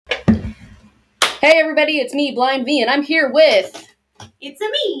Hey everybody, it's me, Blind V, and I'm here with... It's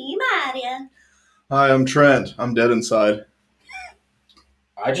me, Maria. Hi, I'm Trent. I'm dead inside.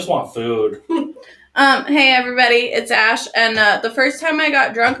 I just want food. Hey everybody, it's Ash, and the first time I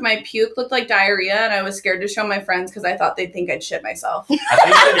got drunk, my puke looked like diarrhea, and I was scared to show my friends because I thought they'd think I'd shit myself. I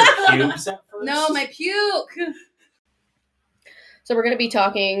think you said your pubes at first. No, my puke! So we're going to be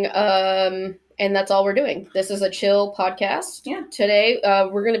talking, and that's all we're doing. This is a chill podcast. Yeah. Today,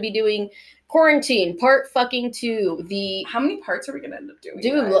 we're going to be doing Quarantine, part fucking 2. How many parts are we going to end up doing?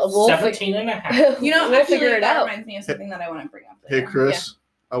 Dude, guys? we'll 17 and a half. You know, we'll actually, figure it that out. reminds me of something that I want to bring up Hey, later. Chris.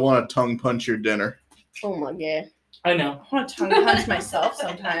 I want to tongue punch your dinner. Oh my god. I know. I want to tongue punch myself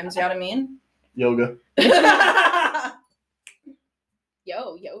sometimes, you know what I mean? Yoga.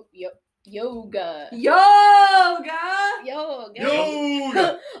 Yoga. Yoga! Yoga.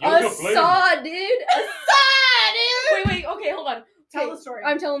 Yoga. A saw, dude. A saw, dude. Wait, okay, hold on. Tell Okay, the story.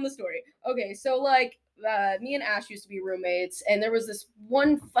 I'm telling the story. Okay, so like, me and Ash used to be roommates, and there was this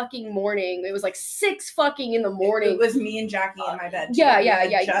one fucking morning. It was like 6 fucking in the morning. It was me and Jackie in my bed. Yeah.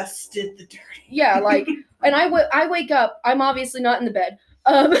 I just did the dirty. Yeah, like, and I wake up. I'm obviously not in the bed.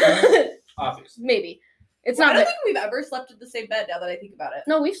 Obviously. Maybe it's I not. don't think we've ever slept in the same bed now that I think about it.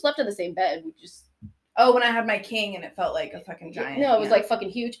 No, we've slept in the same bed. We just Oh, when I had my king and it felt like a fucking giant. no, it was like fucking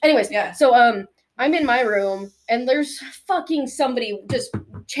huge. Anyways, Yeah. so I'm in my room and there's fucking somebody just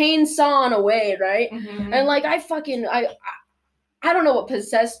chainsawing away, right? Mhm. And like I don't know what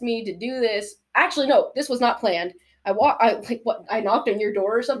possessed me to do this. Actually, no, this was not planned. I knocked on your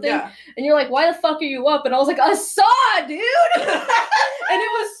door or something, Yeah. and you're like, "Why the fuck are you up?" And I was like, "A saw, dude!" And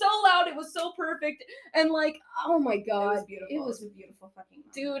it was so loud, it was so perfect, and like, oh my god, It was beautiful. It was a beautiful fucking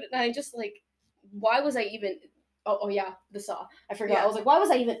moment. dude. And I just like, why was I even? Oh yeah, the saw. I forgot. Yeah. I was like, why was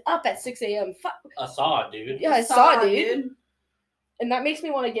I even up at 6 a.m.? Fuck. A saw, dude. Yeah, I saw, dude. And that makes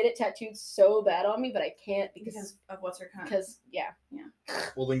me want to get it tattooed so bad on me, but I can't Because of what's her kind. because yeah.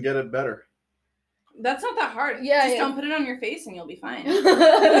 Well, then get it better. That's not that hard. Yeah, Just yeah. don't put it on your face and you'll be fine.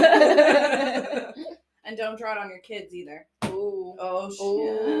 And don't draw it on your kids either. Ooh. Oh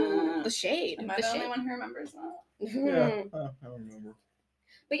Ooh. shit. The shade. Am I the the only shade. one who remembers that? Yeah, I remember.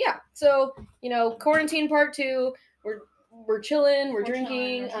 But yeah, so quarantine part 2. We're chilling. We're We're chilling,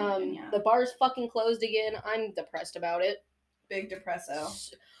 drinking. we're drinking, yeah. The bar's fucking closed again. I'm depressed about it. Big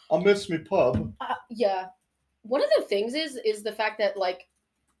depresso. I'll miss me pub. Yeah. One of the things is the fact that like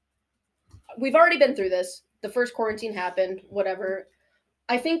we've already been through this. The first quarantine happened. Whatever.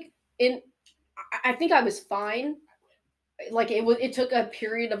 I think I was fine. Like it took a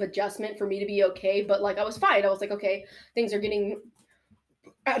period of adjustment for me to be okay, but like I was fine. I was like, okay, things are getting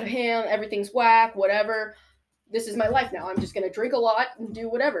out of hand, everything's whack, whatever. This is my life now. I'm just gonna drink a lot and do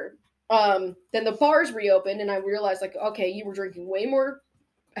whatever. Then the bars reopened and I realized like, okay, you were drinking way more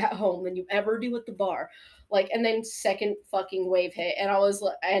at home than you ever do at the bar. Like, and then second fucking wave hit and I was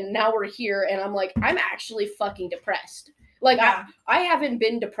like, and now we're here and I'm like, I'm actually fucking depressed. Like Yeah. I haven't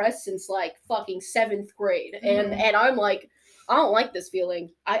been depressed since like fucking 7th grade. Mhm. And I'm like, I don't like this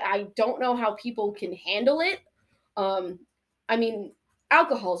feeling. I don't know how people can handle it. I mean,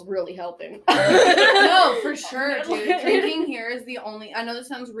 alcohol's really helping. No, for sure, dude. Drinking here is the only. I know this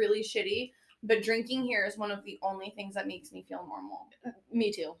sounds really shitty, but drinking here is one of the only things that makes me feel normal.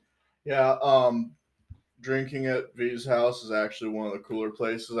 Me too. Yeah, drinking at V's house is actually one of the cooler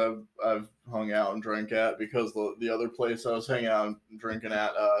places I've hung out and drank at, because the other place I was hanging out and drinking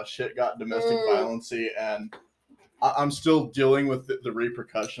at, shit got domestic violence, and I'm still dealing with the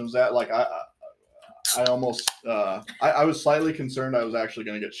repercussions of that. Like I almost I was slightly concerned I was actually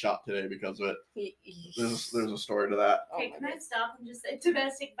going to get shot today because of it. There's a story to that. Oh Okay, my can I God. stop and just say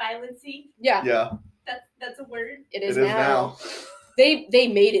domestic violence? Yeah, Yeah, That's a word. it is it is now. now. They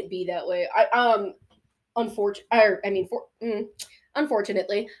made it be that way.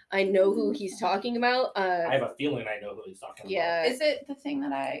 Unfortunately, I know who he's talking about. I have a feeling I know who he's talking Yeah. Is it the thing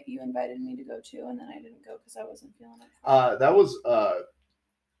that you invited me to go to and then I didn't go because I wasn't feeling it? That was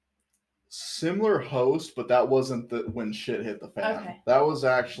similar host, but that wasn't when shit hit the fan. Okay. That was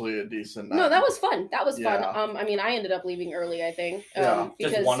actually a decent night. No, that was fun. That was fun. Yeah. I mean, I ended up leaving early, I think. Yeah. about.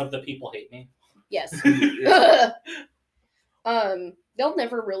 Because Does one of the people hate me? yes. Yeah. They'll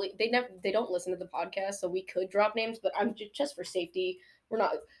never really they don't listen to the podcast, so we could drop names, but I'm just for safety, we're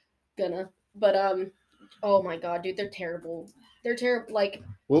not gonna. But oh my god, dude, they're terrible. They're terrible. Like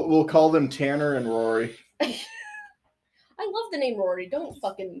We'll call them Tanner and Rory. I love the name Rory. Don't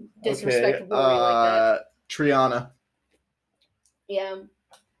fucking disrespect Okay. Rory like that. Triana. Yeah.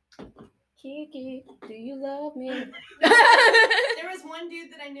 Kiki, do you love me? There was one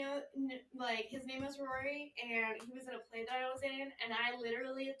dude that I knew, like, his name was Rory, and he was in a play that I was in, and I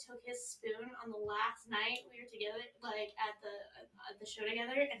literally took his spoon on the last night we were together, like, at the show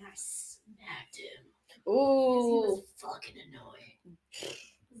together, and I smacked him. Because he Ooh. was fucking annoying.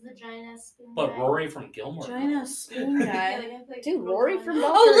 He's the giant ass spoon But guy. Rory from Gilmore. China spoon Yeah, guy. the guy who played Dude, Little Rory John. from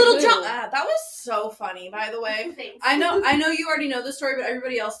Oh, Little Doctor John. Who. That was so funny, by the way. Thanks. I know you already know the story, but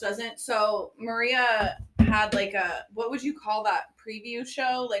everybody else doesn't. So Maria had like a, what would you call that preview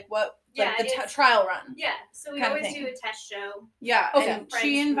show? Like what? Yeah, Like the it's- trial run. Yeah, so we Kind of always thing. do a test show. Yeah, Okay. and Friends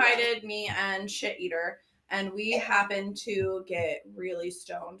she who invited me and Shit Eater, and we happened to get really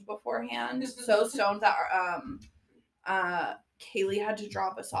stoned beforehand. So stoned that Kaylee had to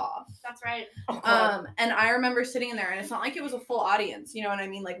drop us off. That's right. Oh, God. And I remember sitting in there, and it's not like it was a full audience, you know what I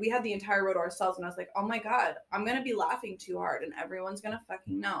mean? Like we had the entire row to ourselves, and I was like, oh my god, I'm gonna be laughing too hard, and everyone's gonna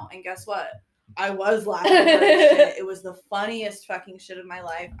fucking know. And guess what? I was laughing hard as shit. It was the funniest fucking shit of my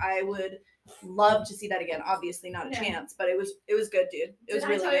life. I would love to see that again. Obviously, not a Yeah. chance, but it was good, dude. It was Did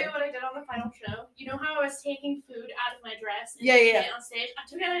really I tell good. you what I did on the final show? You know how I was taking food out of my dress and Yeah, eating yeah. it on stage? I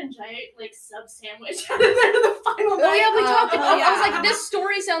took out a giant like sub sandwich out of there to the final Oh night. yeah, we talked. hell I was yeah. like, this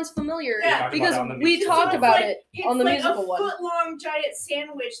story sounds familiar Yeah. talked about because it on the we musical talked one. about It's it it's on the like musical a one. foot-long giant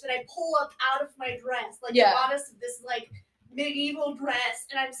sandwich that I pull up out of my dress, like Yeah. the goddess of this like medieval dress,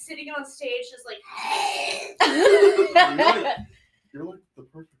 and I'm sitting on stage just like. You're like the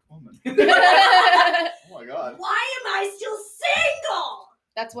perfect woman. Oh my god. Why am I still single?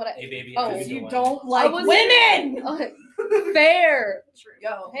 That's what I. Hey baby, Oh, how you You doing? don't like was- women. Fair. True.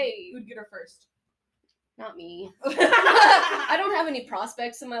 Yo, Hey, who'd get her first? not me. I don't have any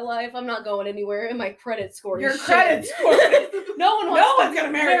prospects in my life. I'm not going anywhere, and my credit score is Your shit. credit score. No one wants No to one's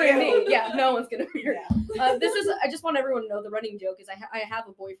gonna marry you. me. Yeah, no one's gonna marry. Yeah. This is. I just want everyone to know the running joke is I have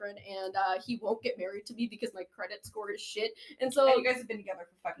a boyfriend, and he won't get married to me because my credit score is shit. And so And you guys have been together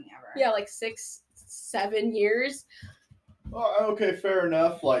for fucking ever. yeah, like 6-7 years. Oh, okay, fair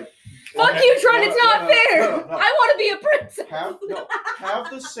enough. Like, Fuck okay, you, Tron. no, It's not no, fair. no, no. I want to be a princess. Have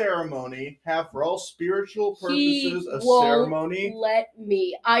the ceremony. Have for all spiritual He purposes a won't ceremony. Let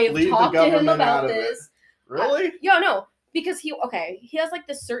me. I have Leave the talked to him government about out of it. this. Really? Yeah, no, because he has like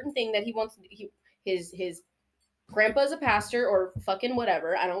this certain thing that he wants. His grandpa's a pastor or fucking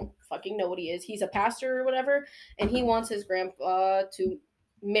whatever. I don't fucking know what he is. He's a pastor or whatever, and he wants his grandpa to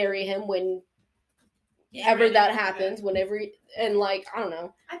marry him when ever that happens, whenever, and like I don't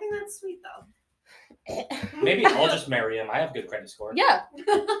know. I think that's sweet though. Maybe I'll just marry him. I have good credit score. Yeah,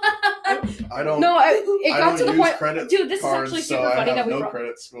 I don't. no, it I got don't to the use point, credit dude. This cards, is actually so super I funny have that we no brought.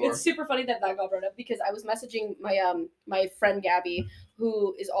 credit score. It's super funny that got brought up because I was messaging my friend Gabby,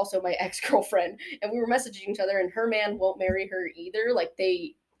 who is also my ex-girlfriend, and we were messaging each other, and her man won't marry her either. Like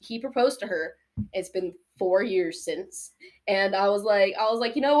he proposed to her. It's been 4 years since, and I was like,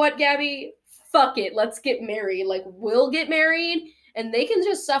 you know what, Gabby, fuck it, let's get married. Like we'll get married. And they can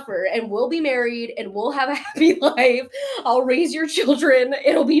just suffer, and we'll be married, and we'll have a happy life. I'll raise your children.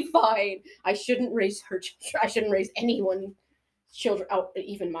 It'll be fine. I shouldn't raise her children. I shouldn't raise anyone's children,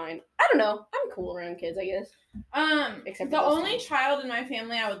 even mine. I don't know. I'm cool around kids, I guess. Except the for those only times. child in my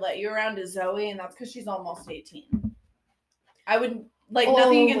family I would let you around is Zoe, and that's because she's almost 18. I would like Oh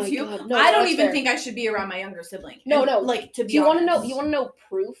nothing my against you. God. No, I don't that's even fair. think I should be around my younger sibling. No, And, no. Like to be Do you want to know? honest. You want to know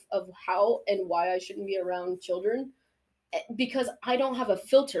proof of how and why I shouldn't be around children? Because I don't have a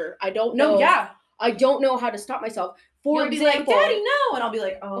filter. I don't know. No, yeah. I don't know how to stop myself. For You'll be example, like, Daddy, no, and I'll be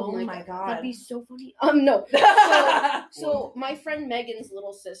like, oh, my that'd god. be so funny. No. So my friend Megan's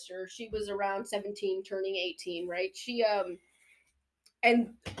little sister, she was around 17, turning 18, right? She and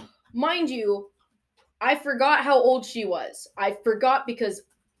mind you, I forgot how old she was. I forgot because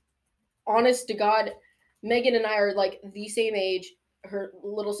honest to God, Megan and I are like the same age. Her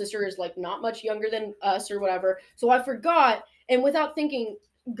little sister is like not much younger than us or whatever. So I forgot, and without thinking,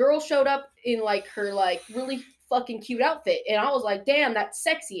 girl showed up in like her like really fucking cute outfit, and I was like, damn, that's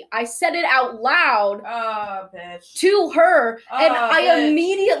sexy. I said it out loud Oh, bitch. to her, and Oh, I bitch.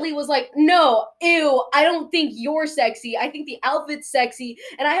 immediately was like, no, ew, I don't think you're sexy. I think the outfit's sexy.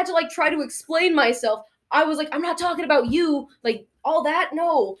 And I had to like try to explain myself. I was like, I'm not talking about you, like all that.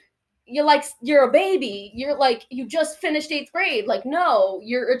 No, you're a baby. You're like, you just finished 8th grade. Like, no,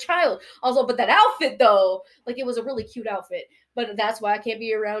 you're a child. Also, but that outfit though, like it was a really cute outfit. But that's why I can't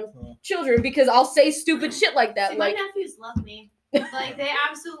be around children, because I'll say stupid shit like that. See, Like, my nephews love me. Like they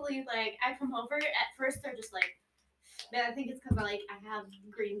absolutely like. I come over at first, they're just like. Man, I think it's because I have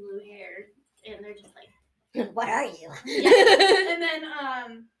green blue hair, and they're just like. what are you? Yeah. And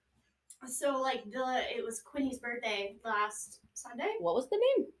then so like it was Quinny's birthday last Sunday. What was the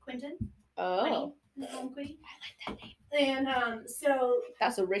name? Quentin. Oh, Quiddy. I like that name. And so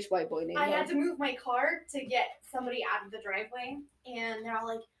that's a rich white boy name. I huh? had to move my car to get somebody out of the driveway, and they're all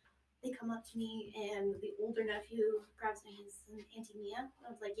like, they come up to me, and the older nephew grabs my hand and says, Auntie Mia. I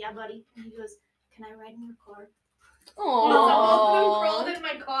was like, yeah, buddy. And he goes, can I ride in your car? So both of them crawled in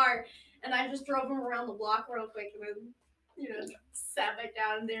my car, and I just drove them around the block real quick, and then, sat back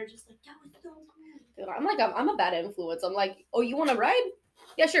down, and they're just like, that was so cool. Dude, I'm a bad influence. I'm like, oh, you want to ride?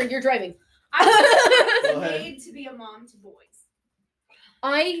 Yeah, sure. You're driving. I was made to be a mom to boys.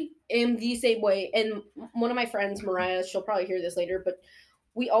 I am the same way, and one of my friends, Mariah, she'll probably hear this later, but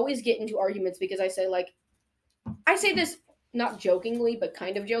we always get into arguments because I say this not jokingly, but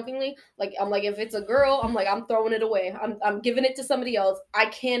kind of jokingly. Like, I'm like, if it's a girl, I'm like, I'm throwing it away. I'm giving it to somebody else. I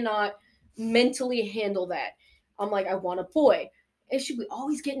cannot mentally handle that. I'm like, I want a boy. And we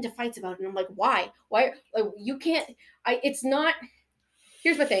always get into fights about it. And I'm like, why? Why? Like, you can't. It's not.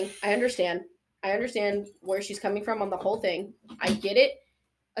 Here's my thing. I understand where she's coming from on the whole thing. I get it,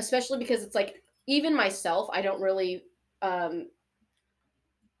 especially because it's like, even myself, I don't really.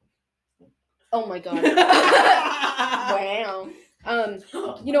 Oh my god. Wow.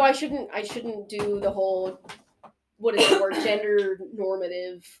 I shouldn't do the whole, what is the word, gender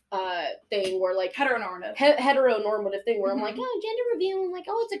normative thing where like Heteronormative. Heteronormative thing where I'm like, oh, gender reveal, and like,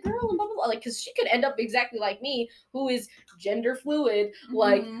 oh, it's a girl and blah blah blah, like, because she could end up exactly like me, who is gender fluid,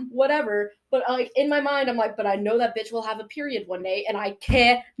 like whatever. But like, in my mind, I'm like, but I know that bitch will have a period one day, and I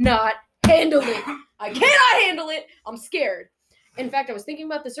cannot handle it. I cannot handle it. I'm scared. In fact, I was thinking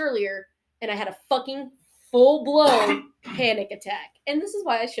about this earlier, and I had a fucking full-blown panic attack. And this is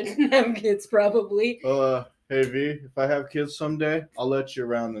why I shouldn't have kids, probably. Well, hey, V, if I have kids someday, I'll let you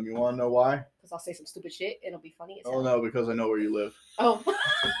around them. You want to know why? Because I'll say some stupid shit, and it'll be funny as Oh, hell. no, because I know where you live. Oh,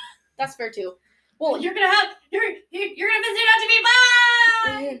 that's fair, too. Well, you're gonna visit out to me.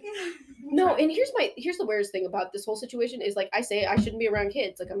 Bye. No, and here's the weirdest thing about this whole situation is, like, I say I shouldn't be around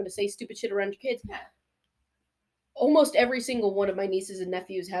kids. Like, I'm going to say stupid shit around your kids. Yeah. Almost every single one of my nieces and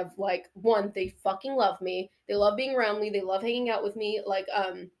nephews have, like, one, they fucking love me. They love being around me. They love hanging out with me. Like,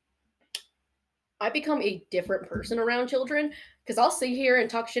 I become a different person around children because I'll sit here and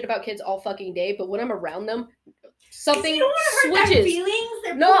talk shit about kids all fucking day, but when I'm around them, something you don't want to hurt switches. their feelings.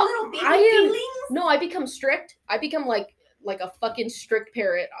 Their No, poor little baby feelings. No, I become strict. I become like a fucking strict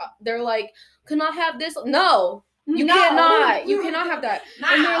parent. They're like, can I have this? No. You cannot. You cannot have that. No.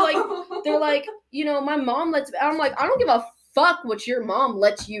 And they're like, my mom lets. I'm like, I don't give a fuck what your mom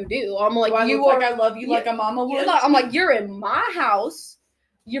lets you do. I'm like, you are. Like I love you like a mama would. I'm like, you're in my house.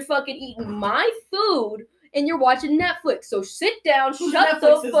 You're fucking eating my food, and you're watching Netflix. So sit down, shut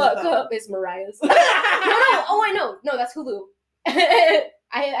Netflix the fuck up. It's Mariah's. No. Oh, I know. No, that's Hulu.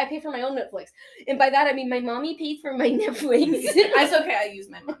 I pay for my own Netflix, and by that I mean my mommy pays for my Netflix. It's okay. I use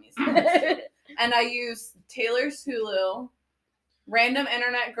my mommy's. And I use Taylor's Hulu, Random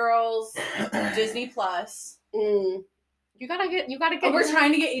Internet Girls, Disney Plus. You gotta get. Oh, we're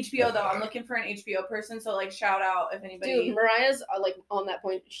trying to get HBO though. I'm looking for an HBO person, so like shout out if anybody. Dude, Mariah's like on that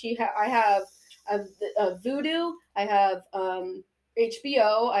point. I have a Vudu. I have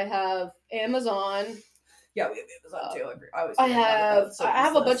HBO. I have Amazon. Yeah, we have Amazon too. I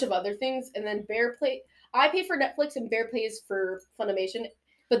have a bunch of other things, and then Bear Play. I pay for Netflix, and Bear pays for Funimation.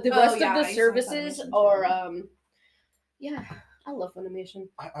 But the rest of the services are, I love Funimation.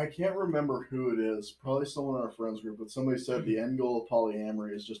 I can't remember who it is. Probably someone in our friends group, but somebody said the end goal of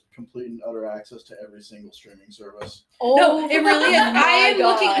polyamory is just complete and utter access to every single streaming service. Oh, no, it really is. I am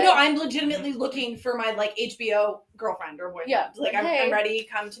God. looking. No, I'm legitimately looking for my like HBO girlfriend or boyfriend. Yeah, like I'm ready.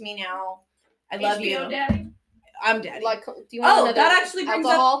 Come to me now. I love HBO you, daddy. I'm daddy. Like, do you want another that actually brings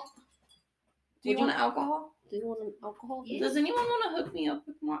alcohol? up. Do you want alcohol? Do you want an alcohol? Yeah. Does anyone want to hook me up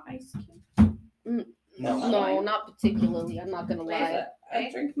with more ice cubes? No, not particularly. I'm not gonna lie. I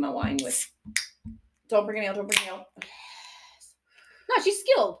drink my wine with. Don't bring it out. No, she's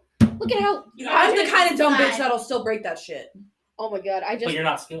skilled. Look at how. I'm the kind of dumb bitch that'll still break that shit. Oh my god! But you're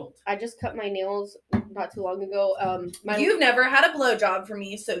not skilled. I just cut my nails not too long ago. You've never had a blowjob from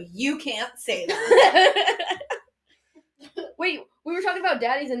me, so you can't say that. Wait, we were talking about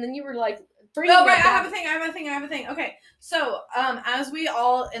daddies, and then you were like. Oh, right. I have a thing. Okay. So, as we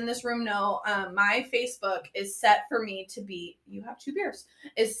all in this room know, my Facebook is set for me to be, you have 2 beers,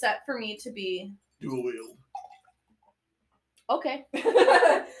 is set for me to be. Dual wield. Okay.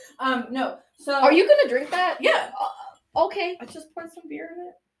 No. So. Are you going to drink that? Yeah. Okay. I just poured some beer in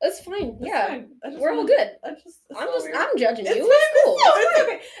it. That's fine. That's yeah. fine. We're all good. I'm judging you. It's It's cool.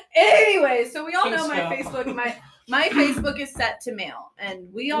 okay. Anyway, so we all King know my Scott. Facebook, My Facebook is set to male,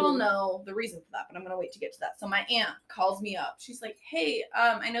 and we all know the reason for that, but I'm gonna wait to get to that. So my aunt calls me up. She's like, "Hey,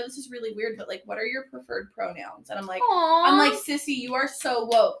 I know this is really weird, but like, what are your preferred pronouns?" And I'm like, "Sissy, you are so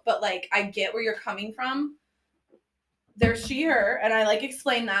woke, but like, I get where you're coming from. There's she, her," and I like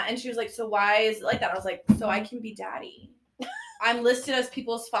explained that, and she was like, "So why is it like that?" I was like, "So I can be daddy. I'm listed as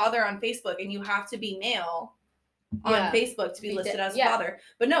people's father on Facebook, and you have to be male on Facebook to be listed as father."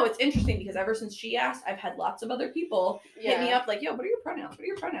 But no, it's interesting because ever since she asked, I've had lots of other people hit me up like, "Yo, what are your pronouns? What are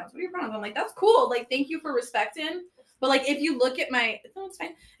your pronouns? What are your pronouns?" I'm like, "That's cool. Like, thank you for respecting." But like, if you look at my, no, it's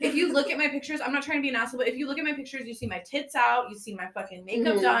fine. If you look at my pictures, I'm not trying to be an asshole, but if you look at my pictures, you see my tits out, you see my fucking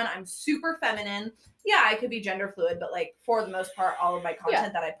makeup done. I'm super feminine. Yeah, I could be gender fluid, but like for the most part, all of my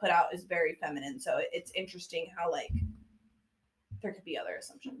content that I put out is very feminine. So it's interesting how like there could be other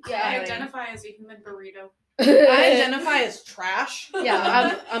assumptions. Yeah, I identify as a human burrito. I identify as trash.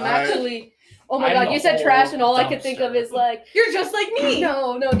 Yeah, I'm actually. Oh my god, you said trash, and all I could think of is like you're just like me.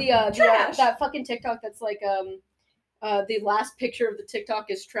 No, the that fucking TikTok that's like the last picture of the TikTok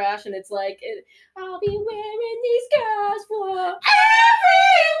is trash, and it's like I'll be wearing these girls for everyone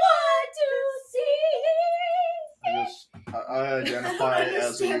to see. I identify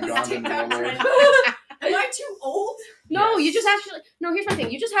as a Ugandan warlord. Am I too old? No, you just actually here's my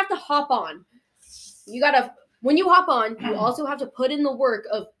thing. You just have to hop on. You gotta when you hop on, you also have to put in the work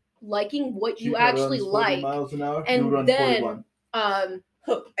of liking what you actually like, and then I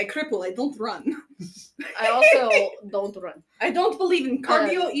cripple. I don't run. I also don't run. I don't believe in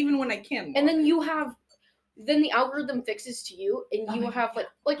cardio even when I can. And then then the algorithm fixes to you, and you have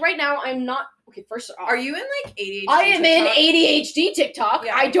like right now I'm not okay. First off, are you in like ADHD? I am TikTok? In ADHD TikTok.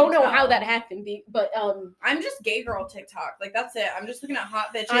 Yeah, I don't know how that happened, but I'm just gay girl TikTok. Like that's it. I'm just looking at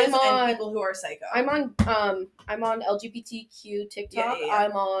hot bitches and people who are psycho. I'm on LGBTQ TikTok. Yeah.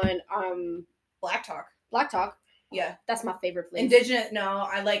 I'm on Black Talk. Black Talk. Yeah, that's my favorite place. Indigenous. No,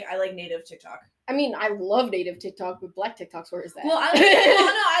 I like native TikTok. I mean, I love native TikTok, but Black TikToks, where is that? Well,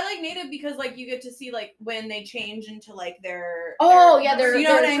 I like native because like you get to see like when they change into like their you know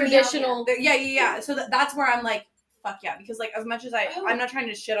their traditional. Yeah. So that's where I'm like, fuck yeah, because like as much as I'm not trying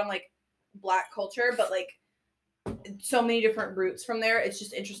to shit on like Black culture, but like so many different roots from there. It's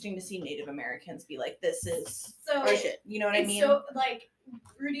just interesting to see Native Americans be like, this is so shit. You know what I mean? So like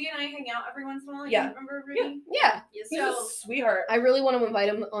Rudy and I hang out every once in a while. Like, yeah. You remember Rudy? Yeah. He's a sweetheart. I really want to invite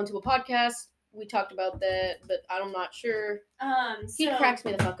him onto a podcast. We talked about that, but I'm not sure. He cracks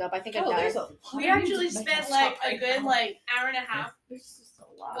me the fuck up. I think I died. We actually spent like a good like hour and a half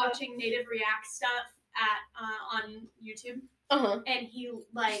watching Native React stuff on YouTube. And he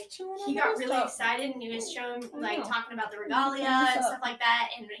got really excited, and he was showing talking about the regalia and stuff like that,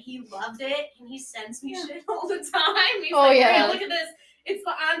 and he loved it, and he sends me shit all the time. He's like, "Hey, look at this! It's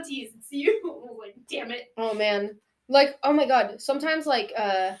the aunties, it's you." I was like, damn it. Oh man, like oh my god. Sometimes like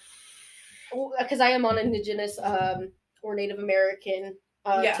because I am on Indigenous or Native American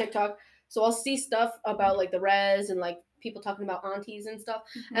TikTok, so I'll see stuff about like the res and like people talking about aunties and stuff,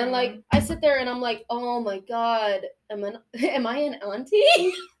 and like I sit there and I'm like, oh my god, am I an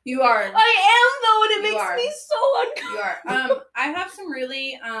auntie? You are. I am though, and it makes me so uncomfortable. You are. I have some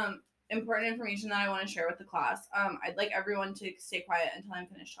really important information that I want to share with the class. I'd like everyone to stay quiet until I'm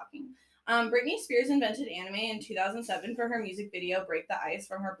finished talking. Britney Spears invented anime in 2007 for her music video Break the Ice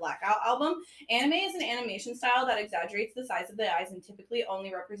from her Blackout album. Anime is an animation style that exaggerates the size of the eyes and typically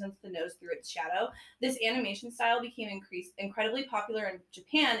only represents the nose through its shadow. This animation style became incredibly popular in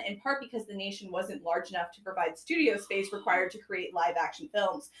Japan, in part because the nation wasn't large enough to provide studio space required to create live-action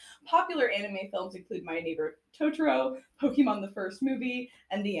films. Popular anime films include My Neighbor Totoro, Pokemon the First Movie,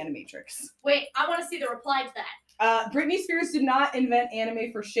 and The Animatrix. Wait, I want to see the reply to that. Britney Spears did not invent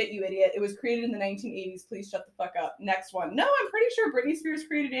anime for shit, you idiot. It was created in the 1980s. Please shut the fuck up. Next one. No, I'm pretty sure Britney Spears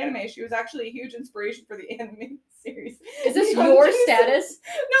created anime. She was actually a huge inspiration for the anime series. Is this your status?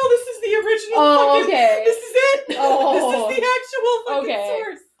 No, this is the original. Oh, okay. This is it. Oh. This is the actual fucking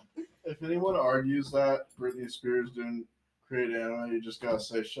source. If anyone argues that Britney Spears didn't create anime, you just gotta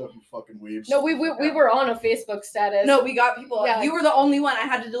say, shut up, you fucking weebs. No, we were on a Facebook status. No, we got people. Yeah. You were the only one. I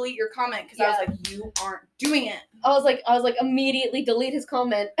had to delete your comment because I was like, you aren't doing it. I was like, immediately delete his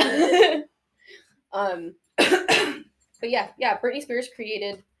comment. But yeah, Britney Spears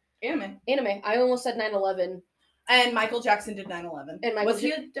created anime. I almost said 9/11. And Michael Jackson did 9/11. And was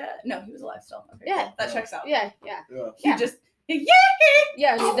he dead? No, he was alive still. Okay, yeah, that checks out. Yeah. He just and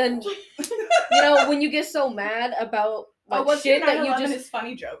then when you get so mad about like shit that you just his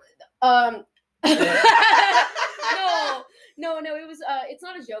funny joke. No, it was it's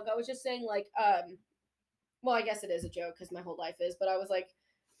not a joke. I was just saying like well, I guess it is a joke because my whole life is, but I was like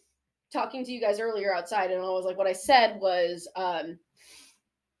talking to you guys earlier outside, and I was like, what I said was, I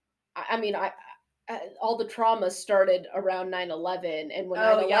mean, all the trauma started around 9/11, and when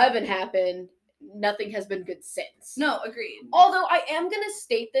 9/11 happened, nothing has been good since. No, agreed. Although I am gonna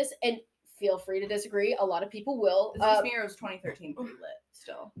state this, and feel free to disagree. A lot of people will. Is this me or was 2013 pretty lit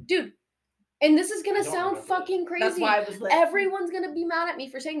still? Dude, and this is gonna I don't sound remember. fucking crazy. That's why I was lit. Everyone's gonna be mad at me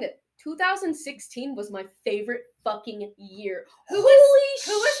for saying that. 2016 was my favorite fucking year. Who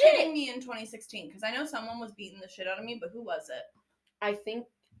Holy was shit! hitting me in 2016? Because I know someone was beating the shit out of me, but who was it? I think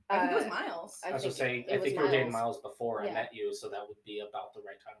I think it was Miles. I was think just saying, it I was think you were dating Miles. Miles before I Yeah. met you, so that would be about the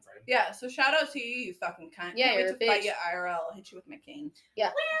right time frame. Yeah, so shout out to you, you fucking cunt. Yeah, Can't wait you're a to fight bitch. you IRL. I'll hit you with my cane.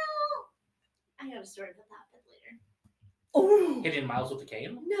 Well, I got a story about that bit later. Oh, Hitting Miles with the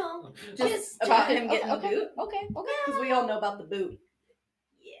cane? No, just about him okay, getting the okay, boot. okay. Because we all know about the boot.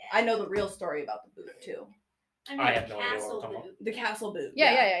 yeah. I know the real story about the boot too. I mean, I have no idea what castle we're talking about. boot. The castle boot.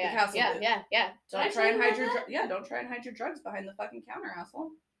 Yeah. The castle Yeah, boot. yeah. Don't Did I try and tell you hide your about that? don't try and hide your drugs behind the fucking counter,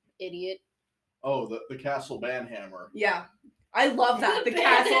 asshole. Idiot. Oh, the castle band hammer. Yeah, I love that the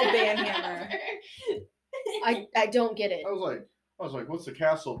castle band hammer. I don't get it. I was like, what's the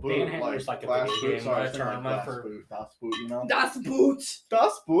castle boot? Band hammer's like a glass video boot. game, Sorry, I a was thinking term like for- Das Boot, you know? Das Boot.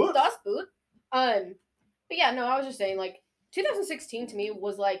 Das Boot? Das Boot. But yeah, no, I was just saying, like, 2016 to me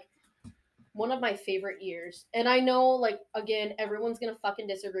was like one of my favorite years. And I know, like, again, everyone's gonna fucking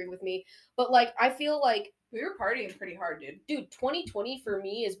disagree with me, but like, I feel like, We were partying pretty hard, dude. 2020 for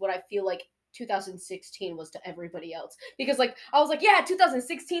me is what I feel like 2016 was to everybody else. Because like, I was like, yeah,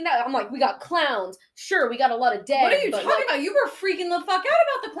 2016. I'm like, we got clowns. Sure, we got a lot of dead. What are you but, talking like, about? You were freaking the fuck out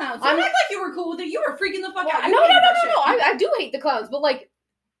about the clowns. Don't I'm- act like you were cool with it. You were freaking the fuck well, out. no, You no, hated no, that no, shit. no. I do hate the clowns, but like,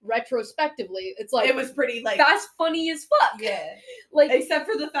 retrospectively, it's like It was pretty like that's funny as fuck. yeah. Like, Except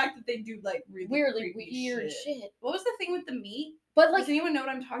for the fact that they do like really weirdly creepy weird shit. What was the thing with the meat? But like, Does anyone know what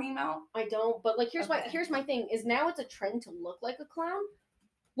I'm talking about? I don't. But like, Okay. here's my thing: is now it's a trend to look like a clown,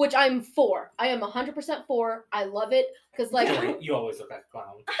 which I'm for. I am 100% for. I love it because like, You always look like a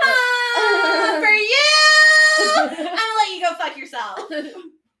clown. For you! I'm gonna let you go fuck yourself.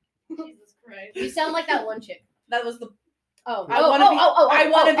 Jesus Christ. you sound like that one chick. That was the Oh, I want to be I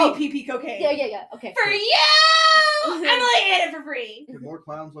want to oh. be PP cocaine. Yeah. Okay. For you! I'm gonna let you hit it for free. Can more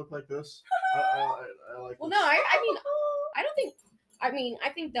clowns look like this? I like Well, this. no, I mean, I don't think. I mean, I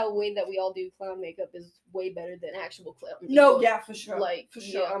think the way that we all do clown makeup is way better than actual clown makeup. No, yeah, for sure. Like, for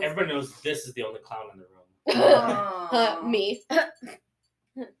sure. yeah, Everyone knows this is the only clown in the room. Me.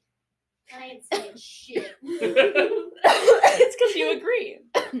 I ain't saying shit. It's because you agree.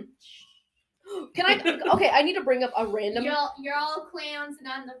 Can I? Okay, I need to bring up a random. You're all clowns and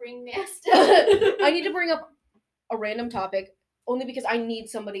I'm the ringmaster. I need to bring up a random topic only because I need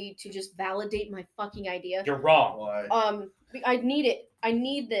somebody to just validate my fucking idea. You're wrong. Why? I need it. I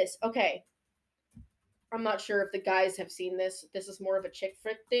need this. Okay. I'm not sure if the guys have seen this. This is more of a chick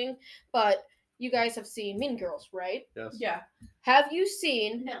flick thing, but you guys have seen Mean Girls, right? Yes. Yeah. Have you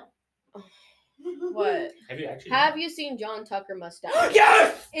seen? No. What? Have you actually? Have you seen John Tucker mustache?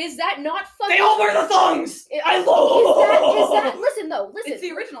 Yes! Is that not fucking? They all wear the thongs! I Is love that? Listen though. Listen. It's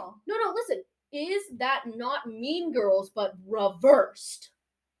the original. No, listen. Is that not Mean Girls but reversed?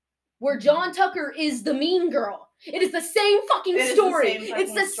 Where John Tucker is the mean girl. It is the same fucking It is the story. same It's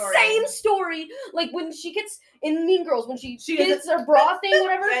fucking the story. same story. Like when she gets in Mean Girls, when she She gets her bra thing,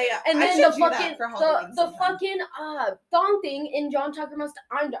 whatever. Yeah. And I then should the do that fucking for Halloween the sometime. fucking thong thing in John Tucker must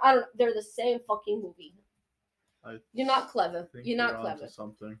I don't they're the same fucking movie. You're not clever. I think You're not onto clever.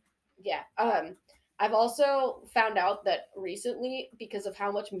 Something. Yeah. I've also found out that recently, because of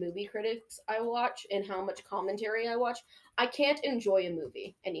how much movie critics I watch and how much commentary I watch, I can't enjoy a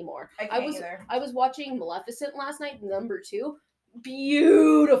movie anymore. I can't either. I was watching Maleficent last night, #2.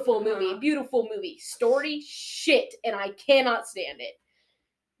 Beautiful movie. Uh-huh. Beautiful movie. Story shit, and I cannot stand it.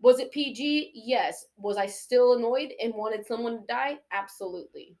 Was it PG? Yes. Was I still annoyed and wanted someone to die?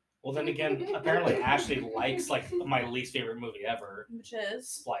 Absolutely. Well, then again, apparently Ashley likes like my least favorite movie ever, Which is?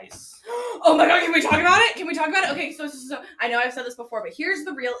 Splice. Oh my god, can we talk about it? Can we talk about it? Okay, so I know I've said this before, but here's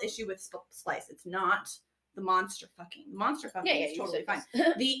the real issue with Splice. It's not the monster fucking. The monster fucking is you totally said fine.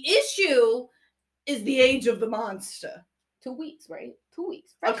 this. The issue is the age of the monster. 2 weeks, right? 2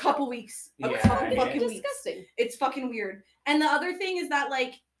 weeks. A couple weeks. A Yeah, couple yeah. fucking weeks. Disgusting. It's fucking weird. And the other thing is that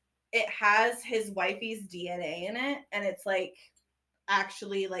like it has his wifey's DNA in it, and it's like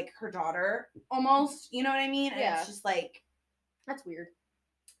actually like her daughter almost. You know what I mean? And Yeah. it's just like That's weird.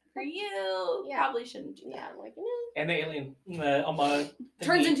 for you, Yeah. probably shouldn't do Yeah, that. I'm like, And the alien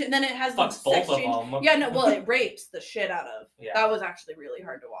Turns into then it has the fucks both sex of change. them. Yeah, no, well it rapes the shit out of. Yeah. That was actually really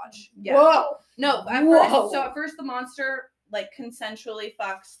hard to watch. Yeah. Whoa. No, Whoa. at first the monster like consensually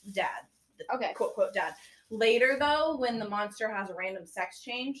fucks dad. The Okay. quote quote dad. Later though, when the monster has a random sex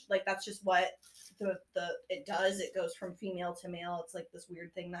change, like that's just what the it does. It goes from female to male. It's like this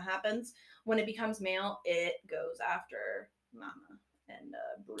weird thing that happens. When it becomes male, it goes after mama and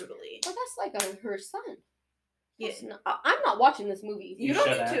brutally. But that's like her son. Yeah. I'm not watching this movie. You don't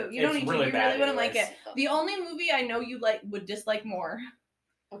need shouldn't. to. You don't It's need to. really You bad really wouldn't like it. anyways. The only movie I know you would dislike more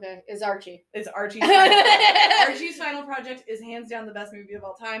Okay, is Archie. is Archie's Final Project. Archie's Final Project is hands down the best movie of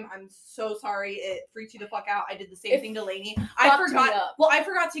all time. I'm so sorry it freaked you the fuck out. I did the same thing to Lainey. I fucked me forgot. up. Well, I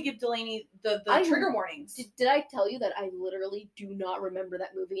forgot to give Delaney the trigger warnings. Did I tell you that I literally do not remember that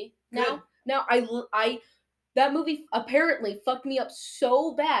movie? Good. Now I that movie apparently fucked me up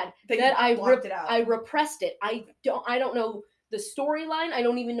so bad That you that I blocked it out. I repressed it. I don't know the storyline. I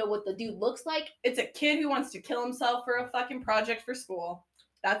don't even know what the dude looks like. It's a kid who wants to kill himself for a fucking project for school.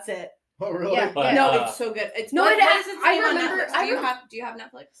 That's it. Oh, really? Yeah. But, No, it's so good. It's No, what, it what has- is its I name on remember- Netflix? I Do you have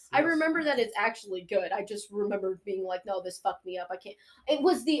Netflix? I remember that it's actually good. I just remember being like, no, this fucked me up. I can't. It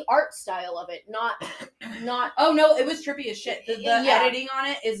was the art style of it, not. Oh no, it was trippy as shit. The Yeah. editing on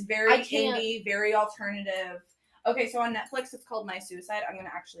it is very I can't- indie, very alternative. Okay, so on Netflix it's called My Suicide. I'm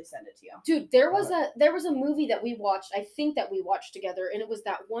gonna actually send it to you. Dude, there was a movie that we watched. I think that we watched together, and it was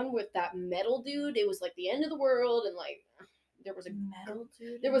that one with that metal dude. It was like the end of the world, and like there was a Metal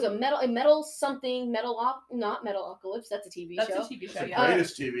dude. metal something not Metalocalypse. That's a TV That's show. a TV show. It's the Yeah.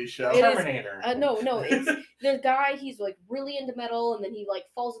 greatest TV show. It is- Terminator. No, it's the guy. He's like really into metal, and then he like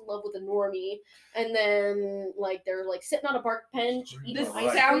falls in love with a normie, and then like they're like sitting on a park bench eating This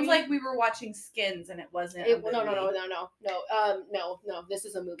ice sounds cream. like we were watching Skins and it wasn't. No. This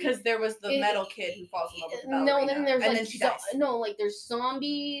is a movie. Because there was the It- metal kid who falls in love with the No, ballerina, then there's and like then she dies. like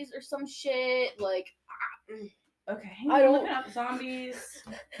zombies or some shit. Like Okay, I I'm don't- looking up zombies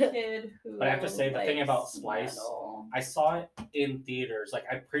kid who. But I have to say, the thing likes about Splice, metal. I saw it in theaters. Like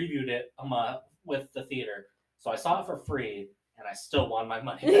I previewed it with the theater, so I saw it for free, and I still won my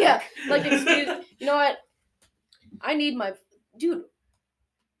money Yeah, back. like excuse. You know what? I need my dude.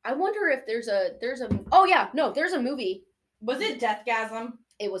 I wonder if there's a. Oh yeah, no, there's a movie. Was it Deathgasm?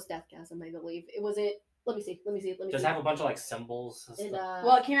 It was Deathgasm, I believe. It was it. Let me see. Does it see. have a bunch of like symbols? And It, stuff?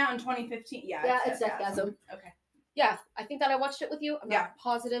 Well, it came out in 2015. Yeah, Yeah, it's Deathgasm. Okay. Yeah, I think that I watched it with you. I'm Yeah. not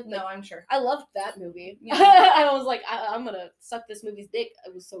positive. But No, I'm sure. I loved that movie. Yeah. I was like, I'm gonna suck this movie's dick.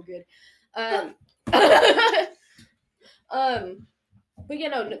 It was so good. But you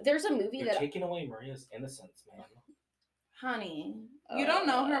know, there's a movie You're that taking away Maria's innocence, man. Honey, you don't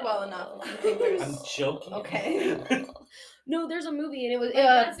know her well enough. You think there's- I'm joking. Okay. No, there's a movie and it was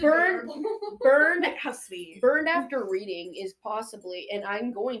That's burned adorable. How sweet. Burned After Reading is possibly, and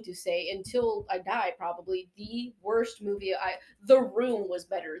I'm going to say until I die, probably the worst movie. The Room was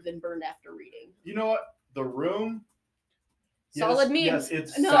better than Burned After Reading. You know what? The Room. Solid memes. Yes,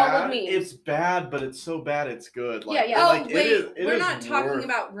 it's No, sad. solid memes. It's bad, but it's so bad it's good. Yeah, yeah. Oh Like, wait, it we're is not talking worth-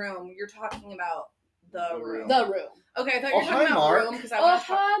 about Room. You're talking about the Room. The Room. Okay, I thought you were Oh, talking hi, about Mark. Room because I want to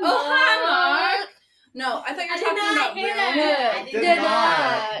talk. hi, Oh, hi, Mark. No, I thought you were I did talking not about hear Room. that. I Did did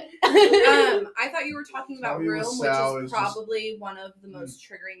not. I thought you were talking about Sorry, Room, which Sal is is just- probably one of the most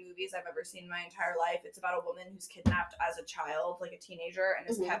triggering movies I've ever seen in my entire life. It's about a woman who's kidnapped as a child, like a teenager, and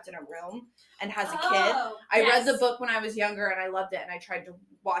is Mhm. kept in a room and has a kid. Oh, I read the yes. book when I was younger and I loved it, and I tried to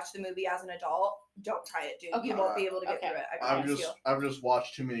watch the movie as an adult. Don't try it, dude. Okay. You won't be able to get Okay. through it. I I've promise just you. I've just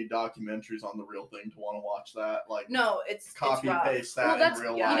watched too many documentaries on the real thing to want to watch that. Like No, it's copy it's rough. paste that Well, that's in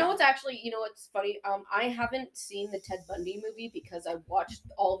real yeah. life. You know what's actually, you know what's funny? I haven't seen the Ted Bundy movie because I watched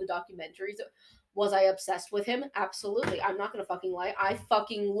all the documentaries. Was I obsessed with him? Absolutely. I'm not gonna fucking lie. I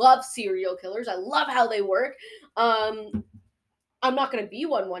fucking love serial killers. I love how they work. I'm not gonna be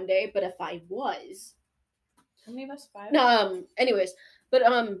one day, but if I was, How many of us? 5? anyways, but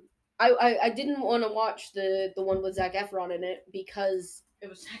I didn't want to watch the one with Zac Efron in it because It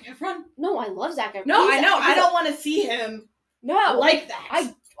was Zac Efron. no, I love Zac Efron. No, I He's- know. I he's a- don't want to see him No, like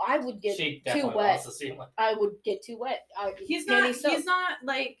that. I would get She too definitely wet. wants to see one. I would get too wet. He's Danny not. Soap. He's not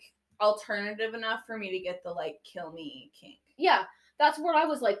like alternative enough for me to get the like kill me kink. Yeah, that's what I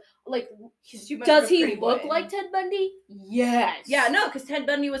was like. He's too much. Does of a he pretty look boy. like Ted Bundy? Yes. Yeah, no, because Ted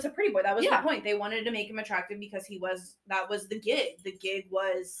Bundy was a pretty boy. That was Yeah. the point. They wanted to make him attractive because he was. That was the gig. The gig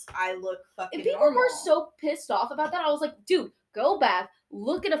was I look fucking And people normal. were so pissed off about that. I was like, dude, go back,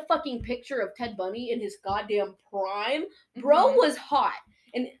 look at a fucking picture of Ted Bundy in his goddamn prime. Bro Mhm. was hot.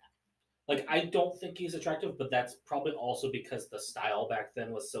 Like I don't think he's attractive, but that's probably also because the style back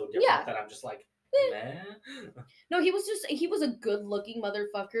then was so different Yeah. that I'm just like, man. No, he was a good looking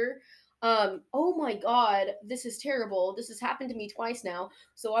motherfucker. Oh my god, this is terrible. This has happened to me twice now.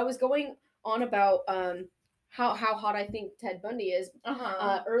 So I was going on about how hot I think Ted Bundy is.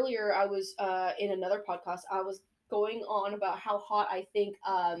 Earlier, I was in another podcast. I was going on about how hot I think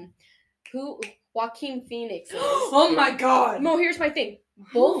who Joaquin Phoenix is. Oh my god. No, here's my thing.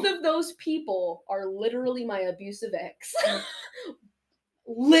 Both of those people are literally my abusive ex.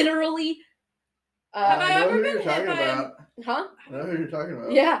 Literally. Have I know ever who been you're hit talking by him? about. Huh? I know who you're talking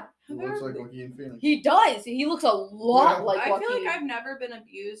about. Yeah. He looks like Joaquin Phoenix. He does. He looks a lot Yeah. like I Joaquin. feel like I've never been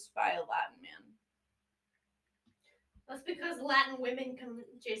abused by a Latin man. That's because Latin women can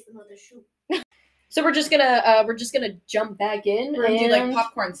chase them with a shoe. So we're just gonna jump back in. We're gonna do like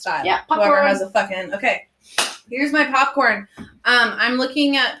popcorn style. Yeah, Whoever popcorn. has a fucking okay. Here's my popcorn. I'm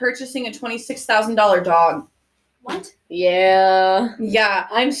looking at purchasing a $26,000 dog. What? Yeah. Yeah.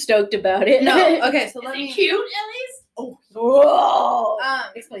 I'm stoked about it. No. Okay. So Is let it me. cute at least? Oh. Whoa.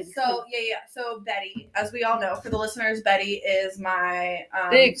 Explain. explain. So yeah. So Betty, as we all know, for the listeners, Betty is my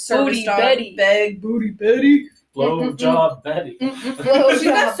Big service booty dog. Betty. Big booty Betty. Blow job Betty. She's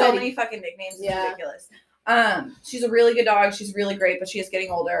got so Betty. many fucking nicknames. It's Yeah. ridiculous. She's a really good dog. She's really great, but she is getting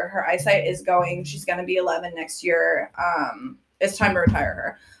older. Her eyesight is going. She's going to be 11 next year. It's time to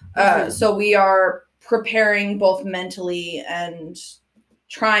retire her. So we are preparing both mentally and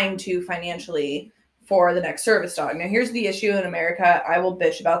trying to financially for the next service dog. Now, here's the issue in America. I will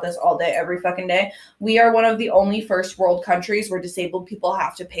bitch about this all day, every fucking day. We are one of the only first world countries where disabled people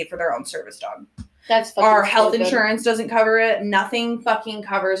have to pay for their own service dog. That's fucking Our health stupid. insurance doesn't cover it. Nothing fucking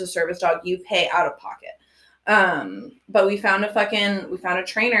covers a service dog. You pay out of pocket. But we found a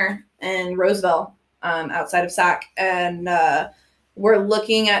trainer in Roseville, outside of Sac, and we're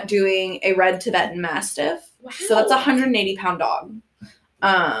looking at doing a red Tibetan Mastiff. Wow. So that's a 180-pound dog.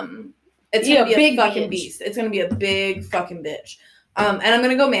 It's Yeah, gonna be a big fucking bitch. beast. It's gonna be a big fucking bitch. And I'm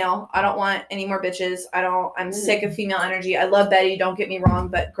gonna go male. I don't want any more bitches. I'm sick of female energy. I love Betty, don't get me wrong,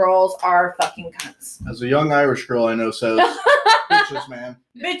 but girls are fucking cunts. As a young Irish girl I know says, bitches, man.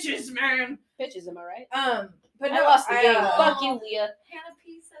 Bitches, man. Bitches, am I right? But I no, lost the game. uh, Fuck you, Leah. Hannah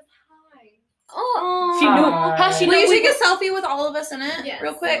P says hi. Oh, she knew. How she Will knew? you We take a selfie with all of us in it, Yes.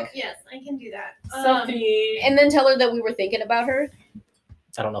 real quick? Yes, I can do that. Selfie. and then tell her that we were thinking about her.